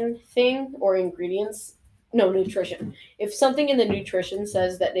nutrition thing or ingredients, no nutrition. If something in the nutrition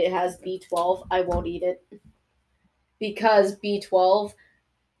says that it has B12, I won't eat it. Because B12,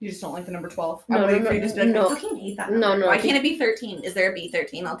 You just don't like the number 12. No, I'm waiting no, for you to just be like, no. I fucking hate that No, number. no. Why can't it be 13? Is there a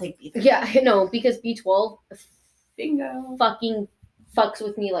B13? I'll take B13. yeah, no, because B12 Bingo. fucking fucks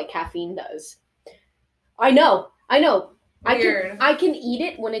with me like caffeine does. I know. Weird. I can eat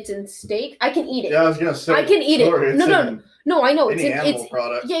it when it's in steak. I can eat it. Yeah, I was gonna say. I can eat it. sorry, No, it's no, in No, I know it's Any in, animal it's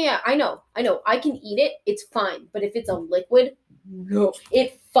product. yeah, I know. I can eat it. It's fine. But if it's a liquid, no,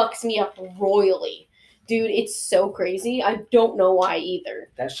 it fucks me up royally, dude. It's so crazy. I don't know why either.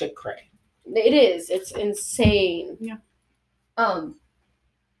 That shit cray. It is. It's insane. Yeah.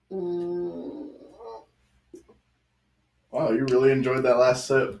 mm, Wow, you really enjoyed that last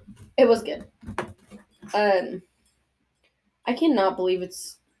sip. It was good. I cannot believe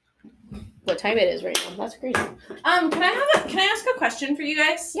it's what time it is right now. That's crazy. Can I ask a question for you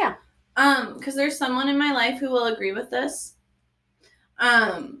guys? Yeah. Because there's someone in my life who will agree with this.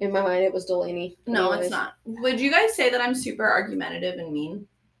 In my mind, it was Delaney. No, Anyways, it's not. Would you guys say that I'm super argumentative and mean?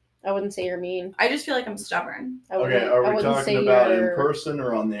 I wouldn't say you're mean. I just feel like I'm stubborn. I Okay, wouldn't- are I we wouldn't talking say about in you're- person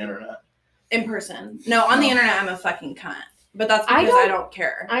or on the internet? In person. No, on the No. internet, I'm a fucking cunt. But that's I because I don't- don't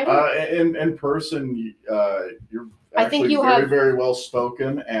care. I don't. In person, you're I think actually you very, have- very well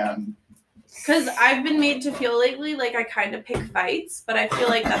spoken, and Because I've been made to feel lately like I kind of pick fights, but I feel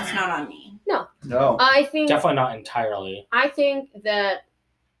like that's not on me. no, I think Definitely not entirely. I think that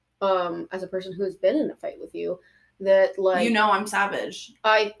as a person who has been in a fight with you, that like You know I'm savage.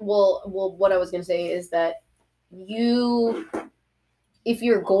 what I was gonna say is that if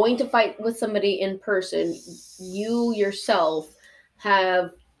you're going to fight with somebody in person, you yourself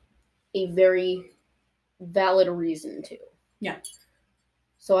have a very valid reason to. Yeah.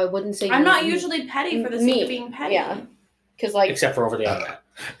 So I wouldn't say I'm you're not usually petty for the sake of being petty. Yeah. Because like Except for over the internet.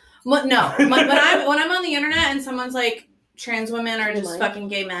 Well, no, when I'm on the internet and someone's like trans women are just Mine. fucking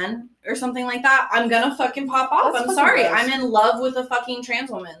gay men or something like that, I'm gonna fucking pop off. That's I'm fucking sorry. gross. I'm in love with a fucking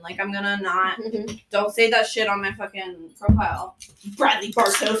trans woman. Like I'm gonna not. Don't say that shit on my fucking profile. Bradley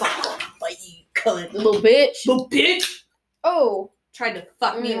Bartos, like you cunt, little bitch. little bitch. Oh, Tried to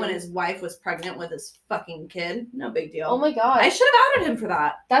fuck me Mm. when his wife was pregnant with his fucking kid. No big deal. oh my god. I should have outed him for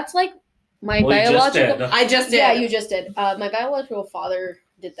that. That's like my Well, you just biological. did. I just did. Yeah, you just did. My biological father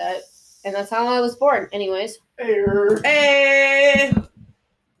did that, and that's how I was born. Anyways. Hey.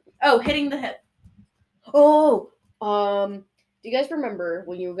 Oh, hitting the hip. Oh, do you guys remember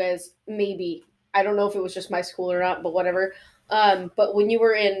when you guys maybe I don't know if it was just my school or not, but whatever. But when you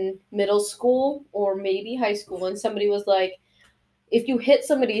were in middle school or maybe high school, and somebody was like, if you hit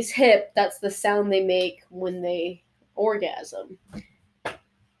somebody's hip, that's the sound they make when they orgasm.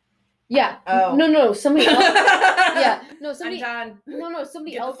 Yeah. Oh. No. Somebody else. Yeah. No. Somebody. I'm done. No.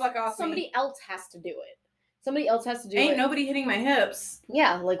 Somebody Get the else. fuck off Somebody me. else has to do it. Somebody else has to do it. Ain't nobody hitting my hips.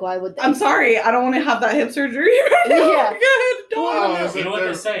 Yeah. Like, why would they? I'm sorry. I don't want to have that hip surgery right now. Yeah. Good. Don't. Oh, is You it know what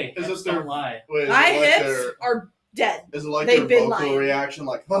their- they say? is Hips it their- don't lie. Wait, is My it like hips their, are dead. is it like They've their been vocal lying. reaction?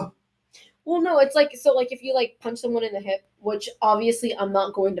 Like, huh? Well, no. It's like so. Like if you like punch someone in the hip, which obviously I'm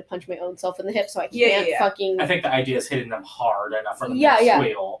not going to punch my own self in the hip, so I can't Yeah. fucking. I think the idea is hitting them hard enough for them Yeah, to yeah.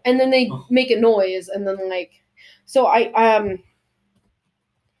 squeal. And then they make a noise, and then like, so I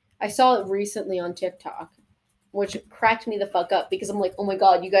saw it recently on TikTok, which cracked me the fuck up because I'm like, oh my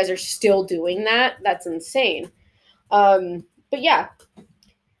god, you guys are still doing that? That's insane. But yeah,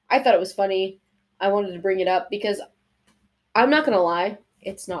 I thought it was funny. I wanted to bring it up because I'm not gonna lie,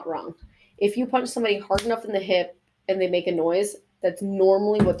 it's not wrong. If you punch somebody hard enough in the hip and they make a noise, that's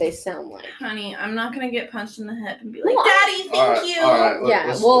normally what they sound like. Honey, I'm not gonna get punched in the hip and be like, No, Daddy, thank you. All right. Yeah,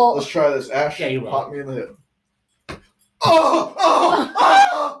 Let's, well- let's try this. Ash, Yeah, you will. pop me in the hip. Oh!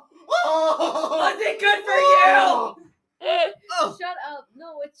 Was it good for you? Shut up.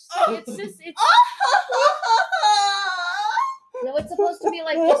 No, it's just it's no, it's supposed to be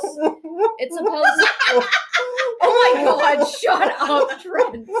like this. It's supposed Oh my god, shut up,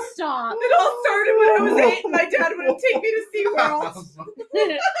 Trent. Stop. It all started when I was 8 and my dad wouldn't take me to SeaWorld.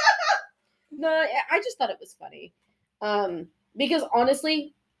 No, I just thought it was funny. Because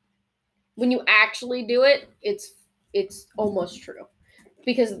honestly, when you actually do it, it's almost true.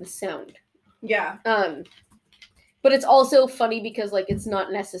 Because of the sound. Yeah. But it's also funny because like it's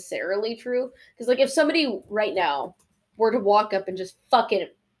not necessarily true. Because like if somebody right now were to walk up and just fucking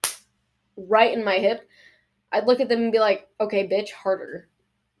right in my hip, I'd look at them and be like, okay, bitch, harder.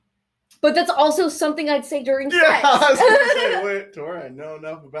 But that's also something I'd say during Yeah, sex. I was gonna say, wait, Tori, I know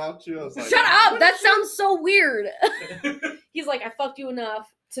enough about you. I was like, Shut up! That sounds so weird. He's like, I fucked you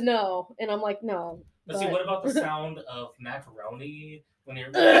enough to know. And I'm like, no. But see, what about the sound of macaroni when you're?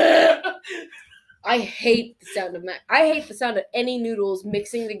 I hate the sound of I hate the sound of any noodles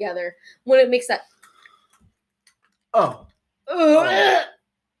mixing together when it makes that. oh.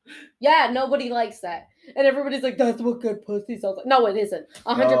 Yeah, nobody likes that. And everybody's like, that's what good pussy sounds like. No, it isn't.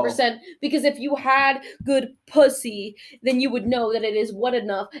 100%. Because if you had good pussy, then you would know that it is wet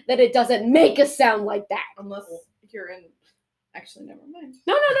enough that it doesn't make a sound like that. Unless you're in. Actually, never mind.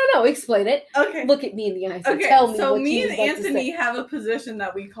 No. Explain it. Okay. Look at me in the eyes and Okay. tell me So what me you and was about to Anthony say. have a position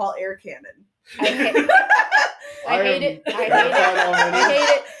that we call air cannon. I hate it.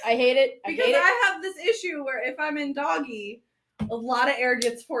 I hate it. Because I have this issue where if I'm in doggy, a lot of air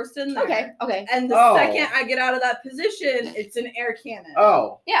gets forced in there. Okay. And the Oh. second I get out of that position, it's an air cannon.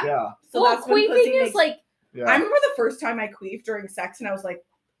 Oh. Yeah. Yeah. So well, that's when pussy queefing is makes. like, Yeah. I remember the first time I queefed during sex, and I was like,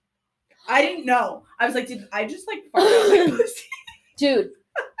 I didn't know. I was like, did I just like fart out my pussy? dude.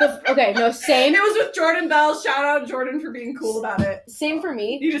 Okay, no, same. It was with Jordan Bell. Shout out Jordan for being cool about it. Same for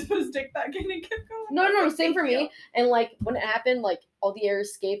me. He just put his dick back in and kept going. No, same for Thank you. me. And like when it happened, like all the air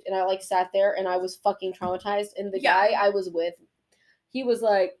escaped, and I like sat there, and I was fucking traumatized. And the Yeah. guy I was with, he was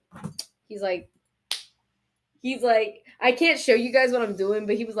like, he's like, I can't show you guys what I'm doing,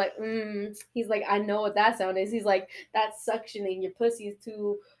 but he was like, he's like, I know what that sound is. He's like, that's suctioning. Your pussy is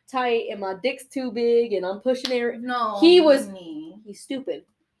too tight, and my dick's too big, and I'm pushing air. No, He was- me. He's stupid.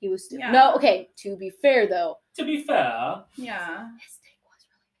 He was stupid. Yeah. No, okay. To be fair, though, To be fair, Yeah. his dick was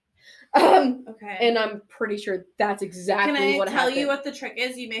really big. Okay. And I'm pretty sure that's exactly Can I what tell happened. you what the trick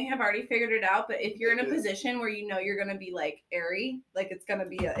is? You may have already figured it out, but if you're in a position where you know you're gonna be like airy, like it's gonna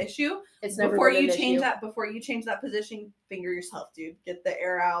be an issue, It's never before been you an change issue. that, before you change that position, finger yourself, dude. Get the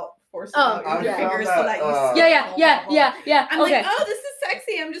air out, force it Oh, out I with your yeah. fingers found so that you. that, Yeah. I'm okay. like, oh, this is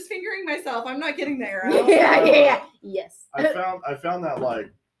sexy. I'm just fingering myself. I'm not getting the air out. yeah. Yes. I found that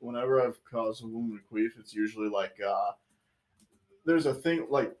like whenever I've caused a woman to queef, it's usually like there's a thing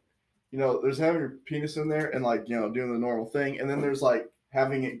like there's having your penis in there and like doing the normal thing, and then there's like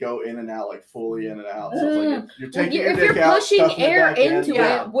having it go in and out, like fully in and out. So it's like you're taking your if dick you're out, pushing stuffing it air back in. into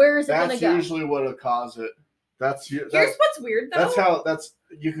Yeah. it, where is it That's gonna go? usually what'll cause it. That's Here's what's weird though. that's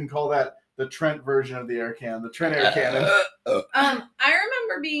you can call that the Trent version of the air cannon, the Trent air cannon. I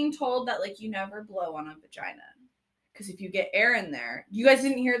remember being told that like you never blow on a vagina. Because if you get air in there, you guys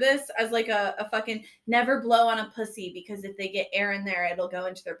didn't hear this as like a fucking never blow on a pussy because if they get air in there, it'll go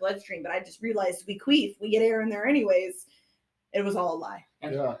into their bloodstream. But I just realized we queef, we get air in there anyways. It was all a lie.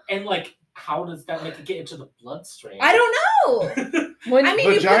 Yeah. and like how does that make it get into the bloodstream? I don't know. When, I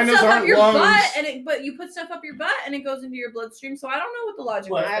mean, you put Vaginas stuff up aren't your lungs. butt, but you put stuff up your butt and it goes into your bloodstream. So I don't know what the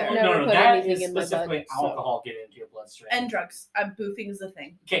logic Well, is I've there. never no, put that anything is in my butt, specifically so- alcohol getting into your bloodstream. And drugs. Boofing is the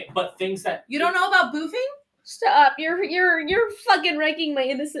thing. Okay, but things that You don't know about boofing? Stop! You're fucking wrecking my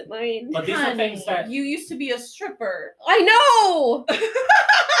innocent mind. But these are things that You used to be a stripper. I know.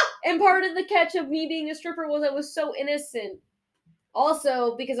 And part of the catch of me being a stripper was I was so innocent.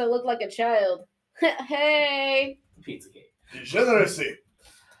 Also, because I look like a child. Hey, Pizzagate. Degeneracy.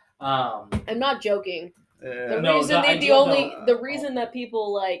 I'm not joking. The Yeah. No, reason the the idea only though- the reason that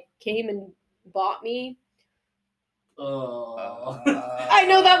people like came and bought me. I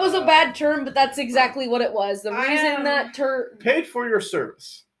know that was a bad term, but that's exactly what it was. The I reason am- that term. Paid for your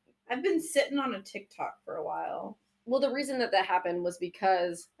service. I've been sitting on a TikTok for a while. Well, the reason that happened was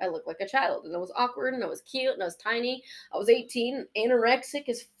because I looked like a child, and I was awkward, and I was cute, and I was tiny. I was 18, anorexic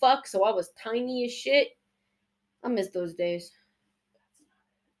as fuck, so I was tiny as shit. I miss those days.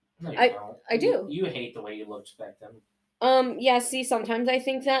 No, you I- don't. I do. You hate the way you looked back then. Yeah, see, sometimes I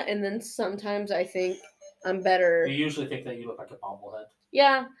think that, and then sometimes I think I'm better. You usually think that you look like a bobblehead.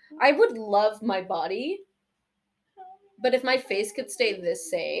 Yeah, I would love my body, but if my face could stay the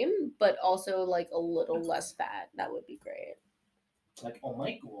same, but also like a little less fat, that would be great. Like, oh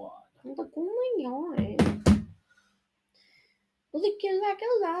my god. I'm like, oh my god. Looking like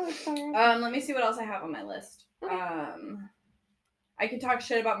a lollipop. Let me see what else I have on my list. I could talk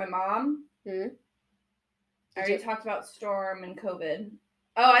shit about my mom. Hmm? I already talked about Storm and COVID.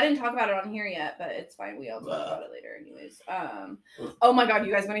 Oh, I didn't talk about it on here yet, but it's fine. We all talk about it later anyways. Oh my god,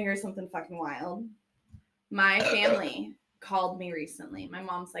 you guys want to hear something fucking wild? My family called me recently. My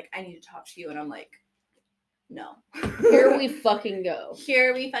mom's like, I need to talk to you. And I'm like, no. Here we fucking go.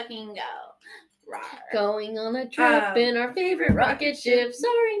 Here we fucking go. Rawr. Going on a trip in our favorite rocket ship,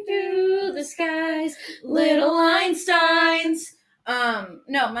 soaring through the skies, Little Einsteins.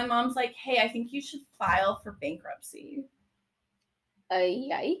 No, my mom's like, hey, I think you should file for bankruptcy.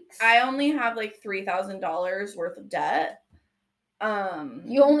 Yikes. I only have like $3,000 worth of debt.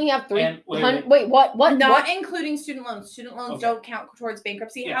 You only have And- 300. Wait, what? What? Not What? including student loans. Student loans Okay. don't count towards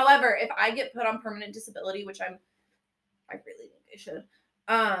bankruptcy. Yeah. However, if I get put on permanent disability, which I really think I should,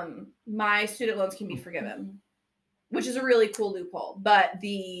 my student loans can be forgiven, which is a really cool loophole. But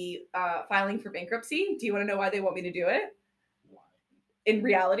the filing for bankruptcy, do you want to know why they want me to do it? In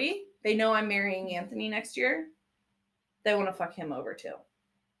reality, they know I'm marrying Anthony next year. They want to fuck him over too.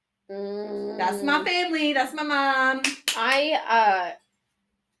 That's my family. That's my mom. I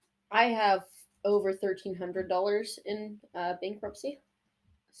have over $1,300 in bankruptcy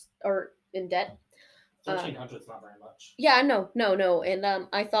or in debt. 1,300 is not very much. Yeah, no, and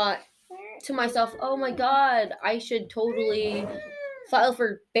I thought to myself, oh my god, I should totally file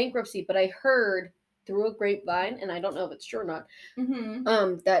for bankruptcy. But I heard through a grapevine, and I don't know if it's true or not,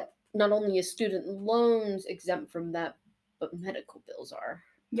 Mm-hmm. that not only is student loans exempt from that, but medical bills are.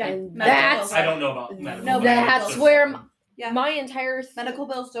 Yeah, And medical that's- bills I are- don't know about medical. No, bills. that's Just- where Yeah. my entire Medical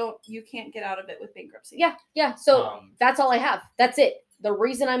bills you can't get out of it with bankruptcy. yeah. So Um, that's all I have. That's it. The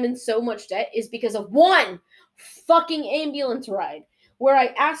reason I'm in so much debt is because of one fucking ambulance ride where I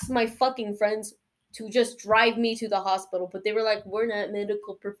asked my fucking friends to just drive me to the hospital, but they were like, "We're not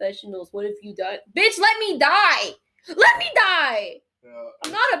medical professionals. What if you die?" Bitch, let me die. Let me die. Yeah.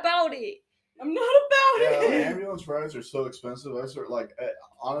 I'm not about it. I'm not about Yeah, it. ambulance rides are so expensive.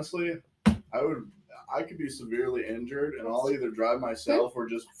 Honestly, I could be severely injured, and I'll either drive myself or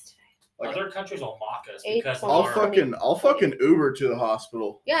just like other countries will mock us Eight because of I'll our, fucking Uber to the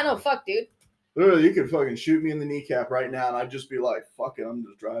hospital. Yeah, no, fuck, dude. Literally, you could fucking shoot me in the kneecap right now, and I'd just be like, "Fuck it, I'm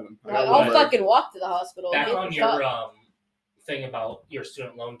just driving." I got I'll one leg. fucking walk to the hospital. back Dude, on your fuck. thing about your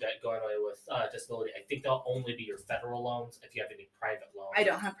student loan debt going away with disability. I think they'll only be your federal loans if you have any private loans. I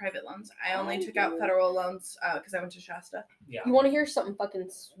don't have private loans. I only took out federal loans because I went to Shasta. Yeah. You want to hear something fucking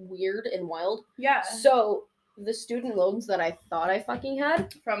weird and wild? Yeah. So the student loans that I thought I fucking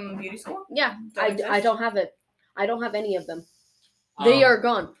had, From beauty school? yeah, Don't I exist? don't have it. I don't have any of them. They are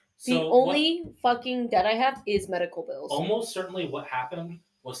gone. The so only fucking debt I have is medical bills. almost certainly what happened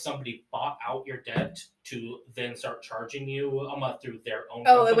was somebody bought out your debt to then start charging you through their own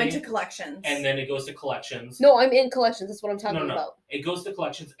Oh, company, it went to collections. and then it goes to collections. No, I'm in collections. That's what I'm talking No. about. It goes to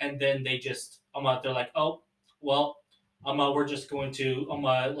collections, and then they just they're like, oh, well, we're just going to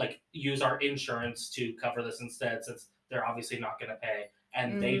use our insurance to cover this instead, since they're obviously not going to pay,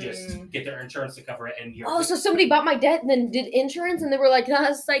 and they just get their insurance to cover it, and you're Oh, so somebody bought my debt and then did insurance, and they were like, "Nah,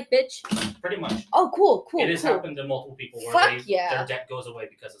 it's like, bitch." pretty much. Oh, cool. It has cool. happened to multiple people where Fuck yeah. their debt goes away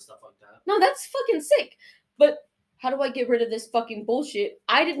because of stuff like that. No, that's fucking sick. But how do I get rid of this fucking bullshit?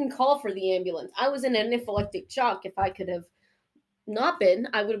 I didn't call for the ambulance. I was in anaphylactic shock. If I could have not been,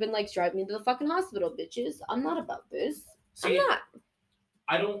 I would have been like, drive me to the fucking hospital, bitches. I'm not about this. See, I'm not.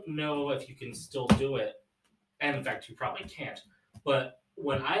 I don't know if you can still do it, and in fact, you probably can't. But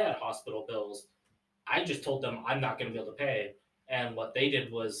when I had hospital bills, I just told them I'm not going to be able to pay. And what they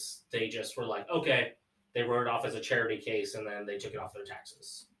did was they just were like, okay, they wrote it off as a charity case, and then they took it off their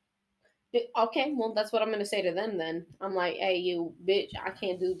taxes. Okay, well, that's what I'm gonna say to them then. I'm like, hey, you bitch, I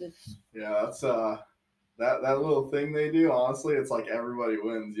can't do this. Yeah, that's that little thing they do. Honestly, it's like everybody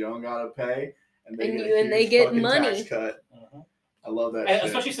wins. You don't gotta pay, and they And get you- a and they huge get fucking money. tax cut. Mhm. I love that And shit.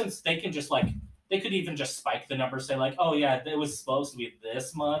 especially since they can just like, they could even just spike the number, say like, oh yeah, it was supposed to be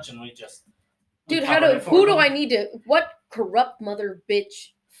this much, and we just. Dude, covered it for who do them. I need to, what corrupt mother bitch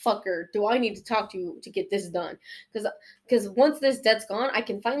fucker do I need to talk to get this done? Because once this debt's gone, I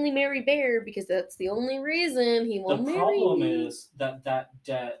can finally marry Bear because that's the only reason he The won't marry problem me. is that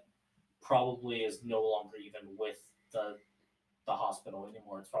debt probably is no longer even with the hospital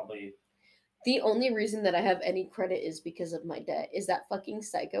anymore. It's probably The only reason that I have any credit is because of my debt. Is that fucking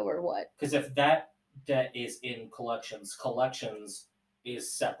psycho or what? because if that debt is in collections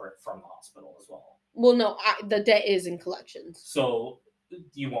is separate from the hospital as well. Well, no, the debt is in collections. So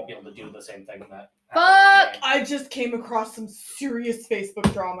you won't be able to do the same thing that. Fuck! happened with me. I just came across some serious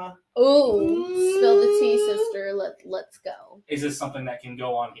Facebook drama. Oh, spill the tea, sister. Let's go. Is this something that can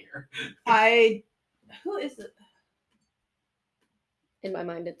go on here? Who is it? In my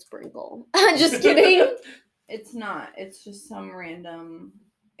mind, it's Sprinkle. Just kidding. It's not. It's just some random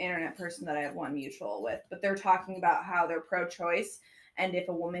internet person that I have one mutual with. But they're talking about how they're pro-choice, and if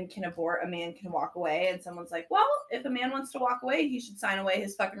a woman can abort, a man can walk away. And someone's like, well, if a man wants to walk away, he should sign away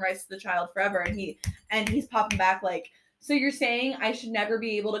his fucking rights to the child forever. And he's popping back like, so you're saying I should never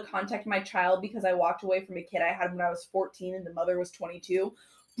be able to contact my child because I walked away from a kid I had when I was 14 and the mother was 22?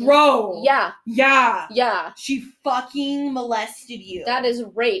 Bro. Yeah, Yeah. yeah. She fucking molested you. That is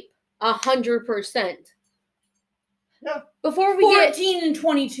rape. 100%. Yeah. Before we get 14 and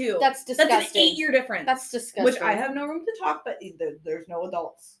 22. that's That's an disgusting. 8-year difference. That's disgusting. Which I have no room to talk, but there's no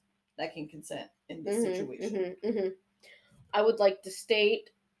adults that can consent in this Mhm, situation. mhm, mhm. I would like to state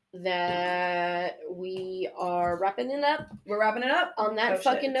that we are wrapping it up We're wrapping it up. on that Oh, shit,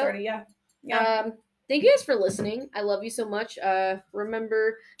 fucking it's note. already- yeah. Thank you guys for listening. I love you so much.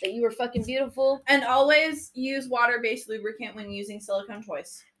 Remember that you are fucking beautiful. And always use water-based lubricant when using silicone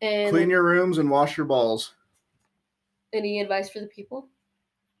toys. And Clean your rooms and wash your balls. any advice for the people?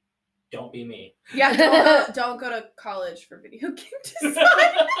 Don't be me. Yeah, don't go to college for video game design.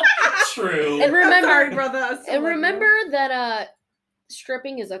 True. And remember, Sorry, brother. I still and love you. remember that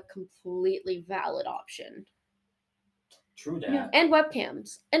stripping is a completely valid option. True Yeah. that. And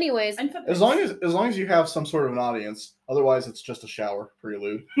webcams. Anyways, And foot As long as you have some sort of an audience. Otherwise, it's just a shower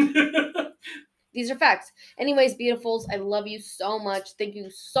prelude. these are facts. Anyways, beautifuls, I love you so much. Thank you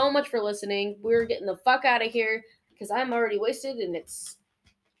so much for listening. We're getting the fuck out of here because I'm already wasted and it's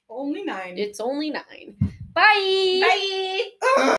only 9. only 9. Bye. Bye.